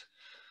most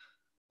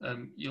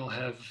you'll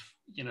have,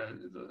 you know,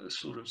 the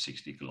sort of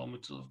 60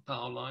 kilometers of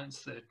power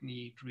lines that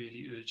need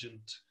really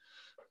urgent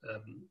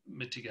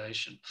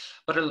mitigation.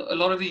 But a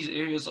lot of these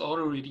areas are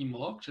already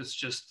marked. It's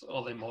just,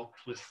 are they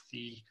marked with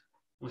the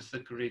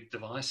correct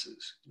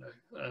devices? You know,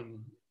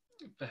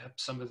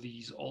 perhaps some of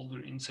these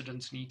older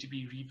incidents need to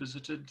be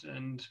revisited,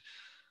 and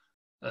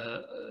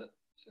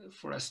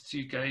for us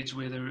to gauge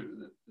whether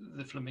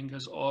the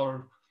flamingos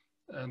are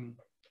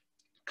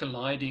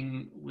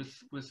colliding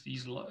with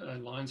these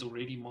lines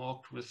already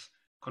marked with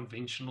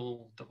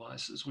conventional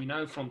devices. We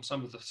know from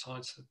some of the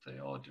sites that they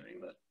are doing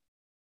that.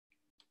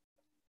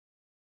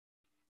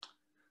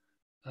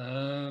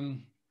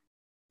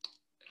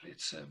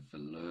 Let's have a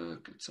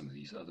look at some of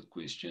these other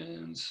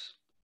questions.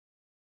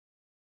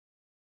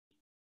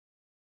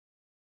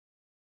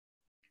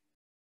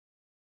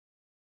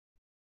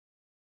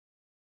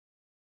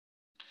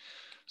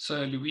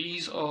 So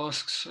Louise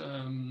asks, do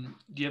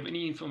you have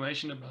any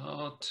information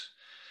about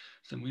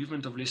the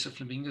movement of lesser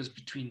flamingos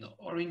between the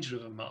Orange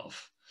River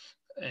mouth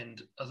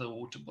and other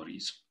water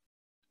bodies?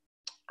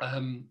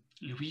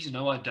 Louise,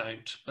 no, I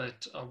don't,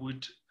 but I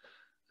would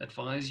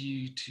advise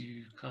you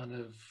to kind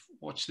of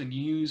watch the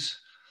news.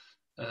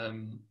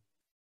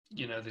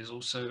 You know, there's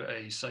also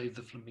a Save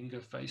the Flamingo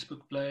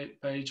Facebook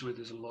page where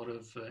there's a lot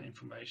of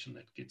information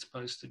that gets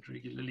posted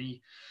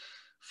regularly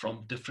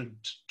from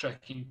different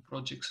tracking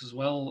projects as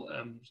well.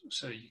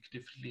 So you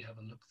can definitely have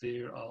a look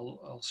there.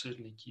 I'll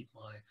certainly keep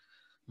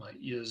my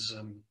ears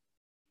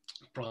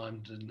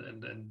primed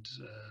and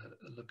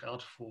look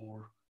out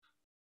for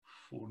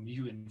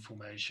new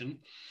information.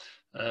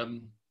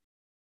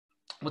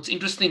 What's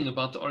interesting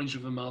about the Orange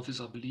River mouth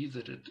is I believe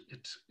that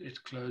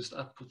it closed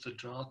up with the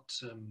drought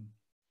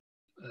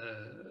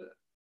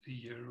a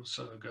year or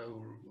so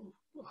ago,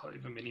 or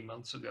however many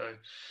months ago,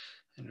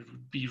 and it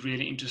would be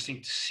really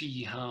interesting to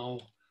see how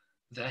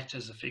that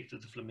has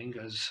affected the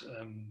flamingos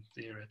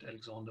there at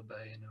Alexander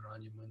Bay and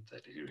Oranjemund,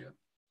 that area.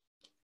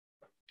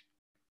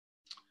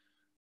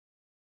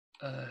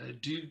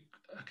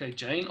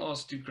 Jane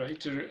asked, do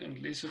greater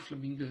and lesser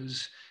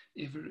flamingos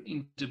ever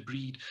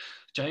interbreed?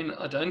 Jane,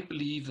 I don't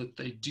believe that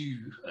they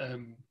do.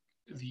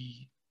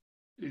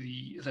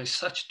 They're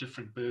such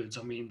different birds.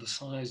 I mean, the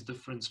size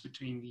difference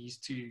between these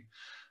two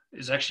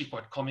is actually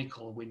quite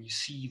comical when you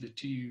see the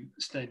two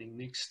standing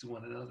next to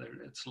one another.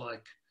 It's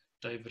like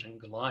David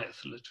and Goliath,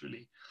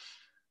 literally.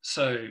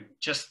 So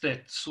just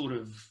that sort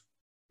of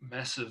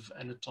massive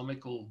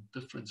anatomical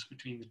difference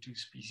between the two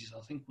species,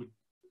 I think, would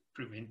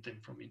prevent them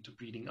from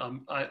interbreeding.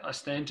 I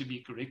stand to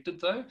be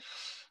corrected though,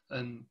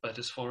 but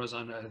as far as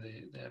I know,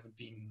 there haven't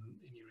been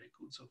any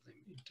records of them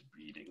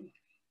interbreeding.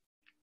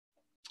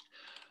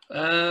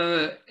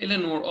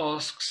 Eleanor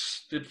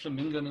asks, did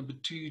flamingo number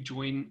 2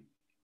 join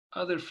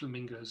other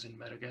flamingos in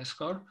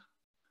Madagascar?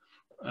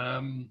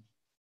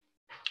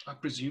 I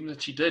presume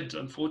that she did.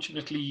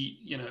 Unfortunately,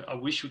 you know, I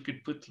wish we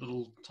could put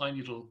tiny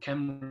little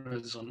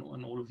cameras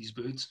on all of these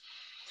birds.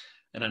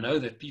 And I know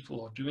that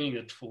people are doing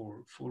it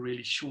for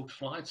really short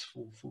flights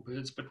for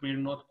birds, but we're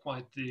not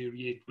quite there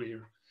yet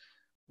where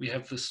we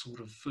have this sort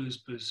of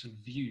first-person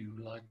view,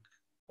 like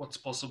what's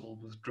possible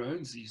with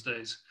drones these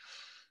days,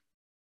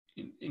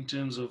 in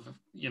terms of,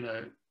 you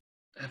know,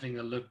 having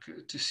a look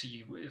to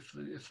see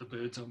if the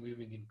birds are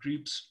moving in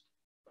groups.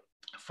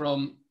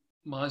 From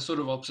my sort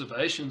of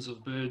observations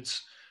of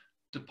birds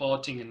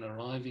departing and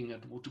arriving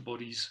at water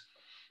bodies,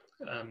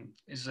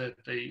 is that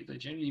they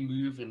generally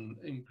move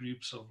in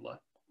groups of like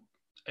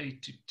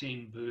 8 to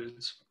 10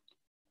 birds.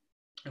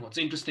 And what's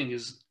interesting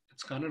is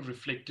it's kind of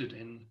reflected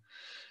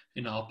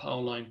in our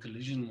power line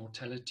collision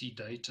mortality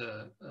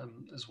data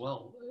as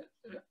well.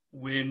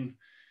 When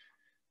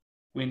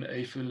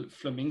a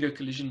flamingo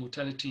collision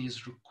mortality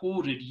is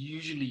recorded,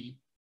 usually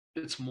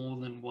it's more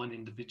than one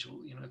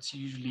individual. You know, it's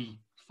usually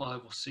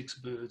 5 or 6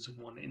 birds in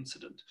one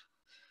incident.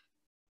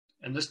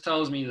 And this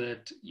tells me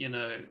that, you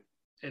know,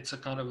 it's a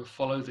kind of a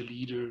follow the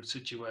leader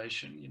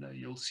situation. You know,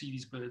 you'll see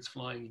these birds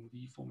flying in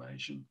V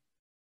formation,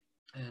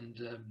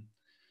 and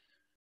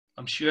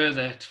I'm sure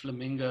that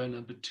flamingo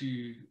number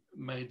 2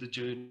 made the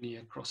journey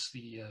across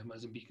the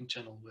Mozambican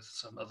Channel with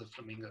some other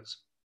flamingos.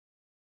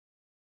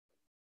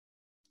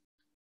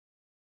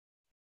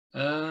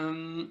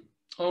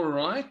 All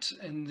right,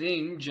 and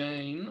then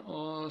Jane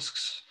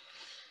asks,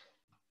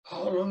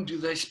 how long do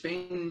they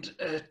spend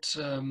at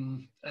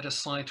a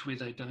site where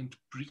they don't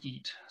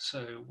breed?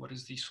 So what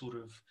is the sort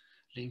of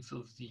length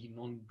of the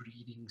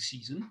non-breeding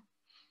season?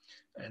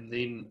 And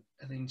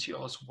then she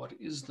asks, what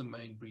is the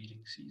main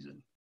breeding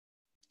season?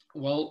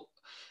 Well,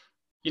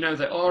 you know,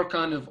 they are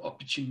kind of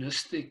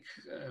opportunistic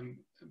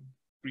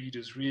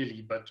breeders,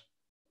 really, but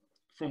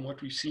from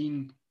what we've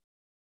seen,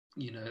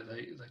 you know,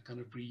 they kind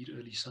of breed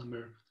early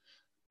summer.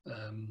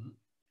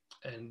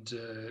 And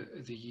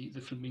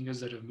the flamingos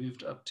that have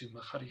moved up to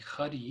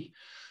Makharikari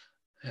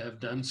have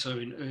done so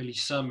in early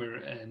summer,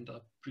 and I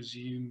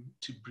presume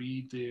to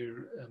breed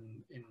there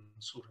in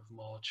sort of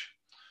March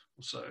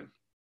or so.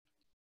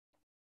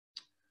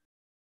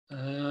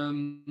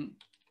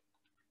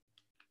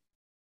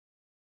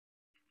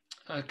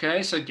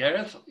 Okay, so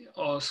Gareth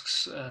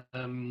asks,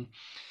 I'm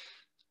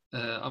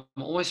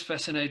always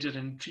fascinated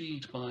and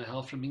intrigued by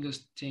how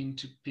flamingos tend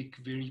to pick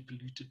very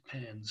polluted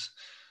pans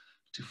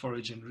to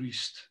forage and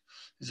roost.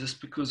 Is this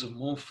because of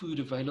more food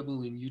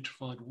available in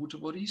eutrophied water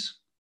bodies?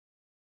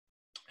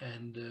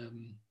 And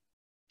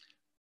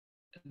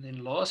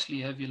then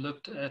lastly, have you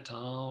looked at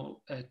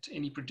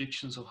any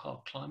predictions of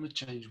how climate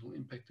change will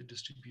impact the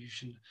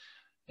distribution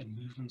and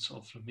movements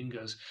of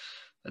flamingos?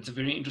 That's a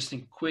very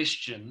interesting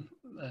question.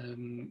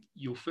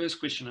 Your first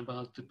question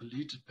about the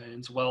polluted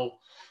pans, well,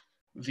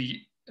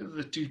 the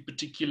 2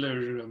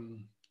 particular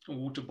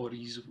water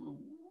bodies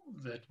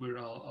that were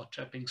our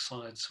trapping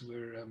sites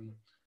were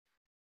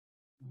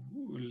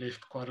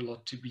left quite a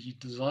lot to be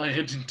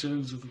desired in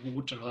terms of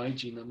water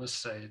hygiene. I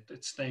must say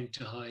it stank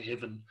to high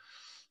heaven,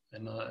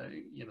 and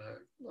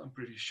I'm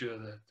pretty sure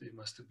that there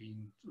must have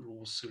been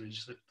raw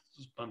sewage that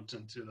was pumped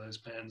into those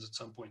pans at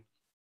some point.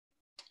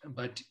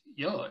 But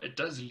yeah, it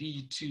does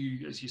lead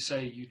to, as you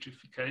say,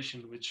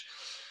 eutrophication, which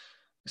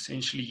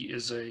essentially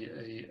is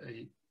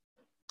a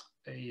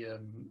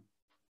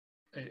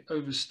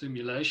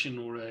overstimulation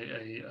or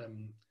a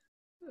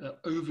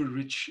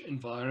over-rich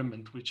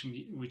environment, which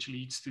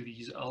leads to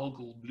these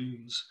algal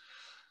blooms.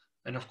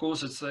 And of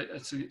course, it's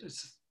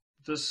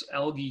this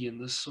algae and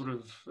this sort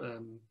of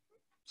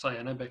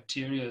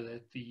cyanobacteria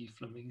that the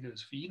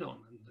flamingos feed on,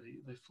 and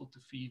they filter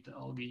feed the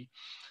algae.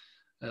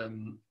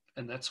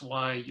 And that's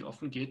why you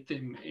often get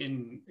them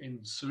in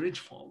sewage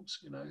farms,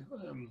 you know,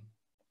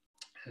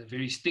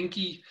 very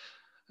stinky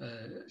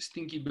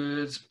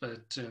birds,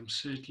 but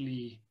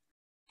certainly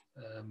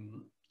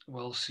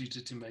well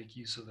suited to make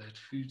use of that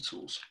food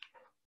source.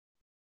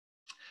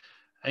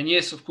 And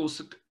yes, of course,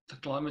 the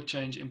climate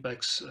change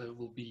impacts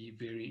will be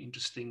very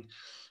interesting,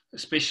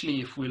 especially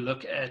if we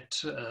look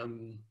at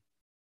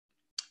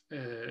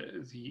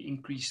the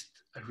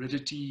increased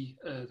aridity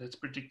that's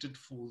predicted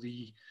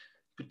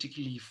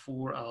particularly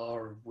for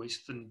our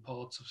western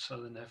parts of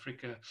southern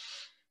Africa.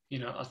 You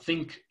know, I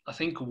think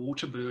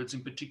water birds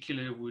in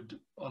particular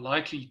are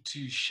likely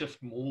to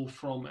shift more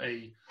from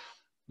a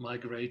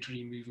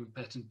migratory movement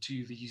pattern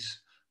to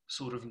these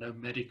sort of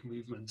nomadic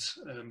movements.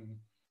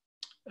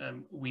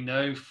 We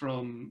know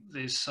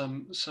there's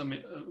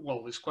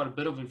there's quite a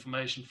bit of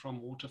information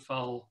from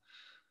waterfowl.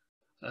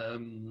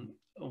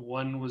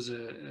 One was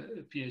a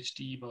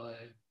PhD by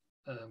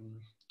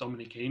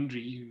Dominic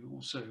Hendry, who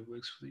also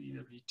works for the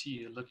EWT,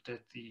 who looked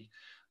at the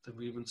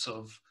movements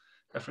of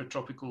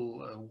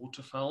Afrotropical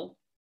waterfowl.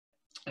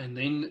 And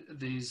then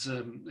there's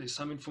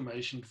some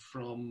information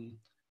from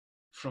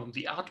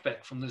the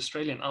outback, from the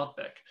Australian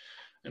outback.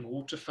 And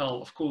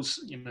waterfowl, of course,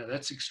 you know,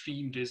 that's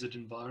extreme desert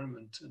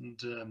environment,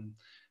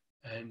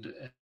 and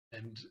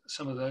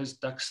some of those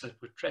ducks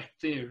that were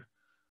tracked there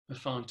were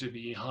found to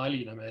be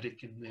highly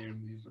nomadic in their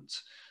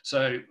movements.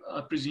 So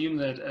I presume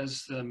that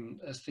as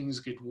things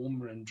get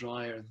warmer and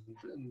drier,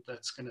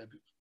 that's going to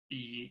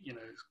be, you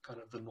know,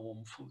 kind of the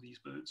norm for these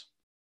birds.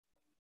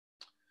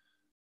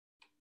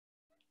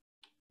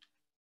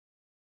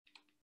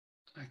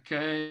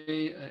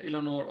 Okay,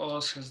 Eleanor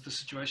asks, has the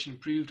situation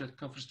improved at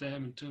Kamfers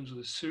Dam in terms of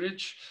the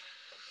sewage?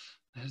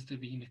 Has there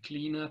been a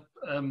cleanup?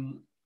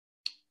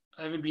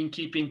 I haven't been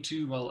keeping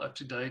too well up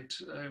to date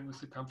with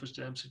the Kamfers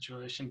Dam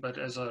situation, but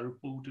as I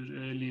reported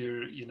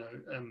earlier, you know,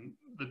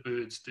 the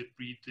birds did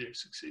breed there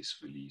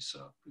successfully, so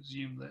I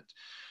presume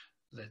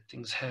that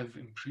things have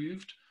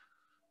improved.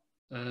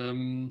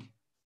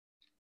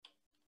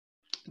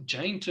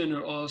 Jane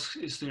Turner asks,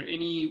 is there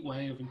any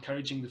way of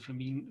encouraging the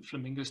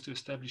flamingos to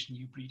establish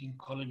new breeding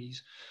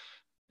colonies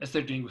as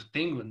they're doing with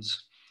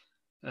penguins?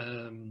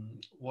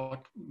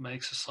 What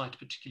makes a site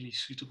particularly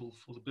suitable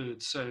for the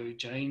birds? So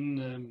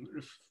Jane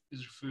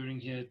is referring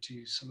here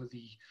to some of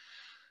the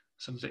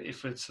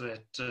efforts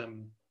that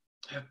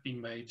have been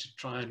made to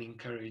try and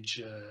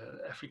encourage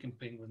African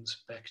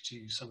penguins back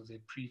to some of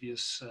their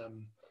previous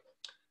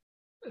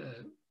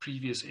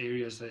previous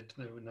areas that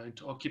they were known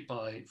to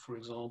occupy. For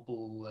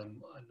example,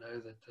 I know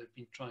that they've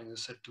been trying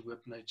this at the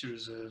Whip Nature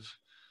Reserve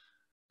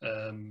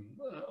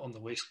on the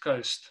west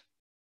coast.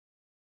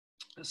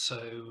 So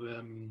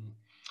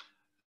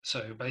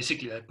so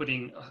basically they're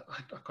putting,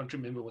 I can't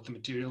remember what the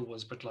material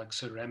was, but like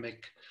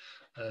ceramic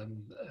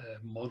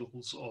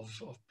models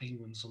of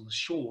penguins on the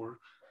shore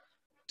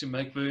to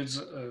make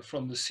birds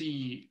from the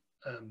sea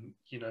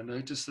you know,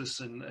 notice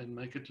this and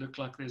make it look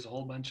like there's a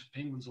whole bunch of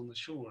penguins on the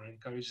shore, and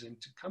encourage them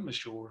to come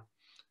ashore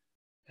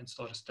and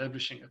start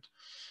establishing it.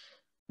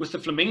 With the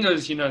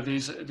flamingos, you know,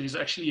 there's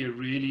actually a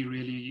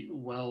really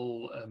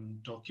well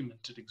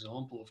documented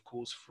example, of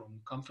course,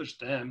 from Kamfers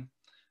Dam,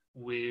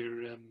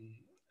 where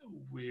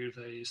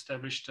they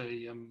established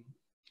an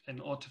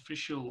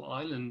artificial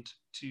island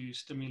to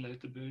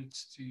stimulate the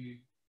birds to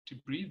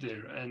breed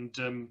there, and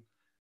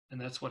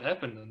that's what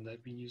happened, and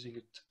they've been using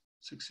it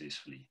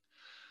successfully.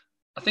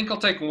 I think I'll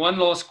take one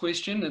last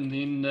question, and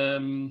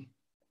then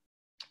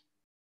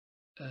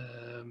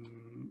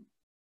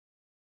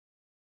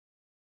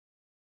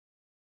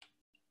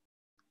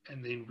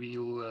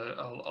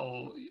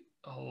we'll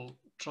I'll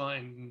try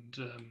and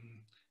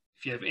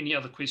if you have any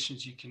other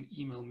questions, you can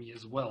email me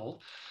as well.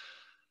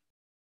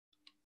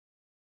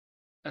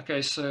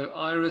 Okay, so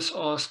Iris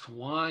asks,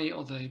 why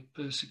are they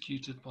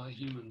persecuted by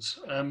humans?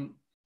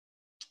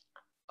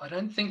 I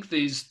don't think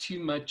there's too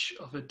much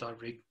of a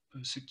direct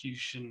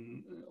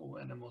persecution or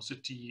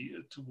animosity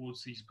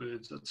towards these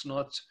birds. It's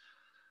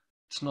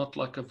not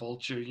like a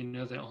vulture, you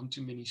know. There aren't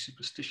too many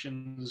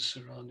superstitions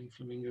surrounding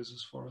flamingos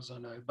as far as I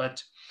know,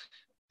 but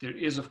there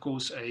is, of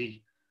course,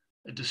 a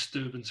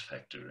disturbance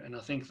factor, and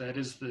I think that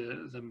is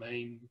the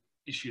main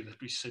issue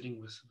that we're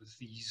sitting with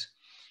these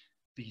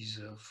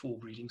 4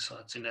 breeding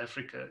sites in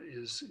Africa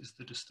is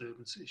the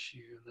disturbance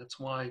issue. And that's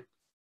why,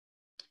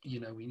 you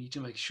know, we need to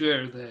make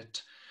sure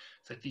that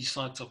these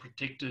sites are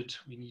protected.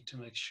 We need to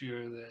make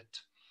sure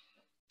that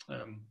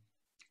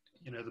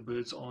you know, the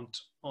birds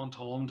aren't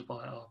harmed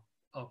by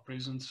our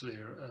presence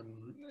there.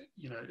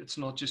 You know, it's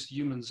not just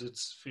humans,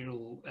 it's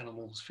feral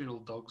animals, feral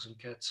dogs and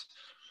cats,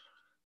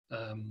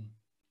 and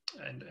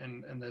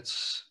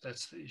that's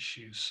the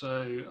issue.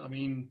 So I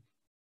mean,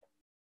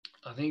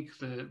 I think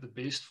the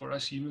best for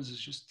us humans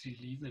is just to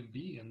leave them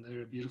be, and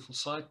they're a beautiful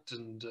sight,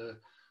 and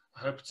I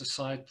hope it's a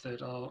sight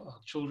that our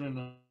children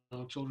and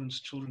our children's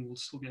children will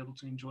still be able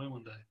to enjoy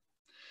one day.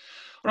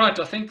 All right,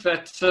 I think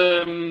that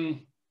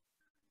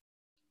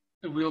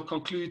we'll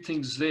conclude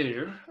things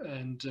there,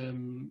 and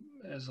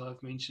as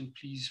I've mentioned,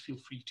 please feel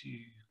free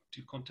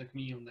to contact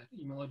me on that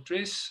email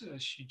address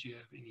should you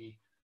have any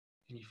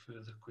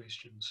further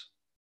questions.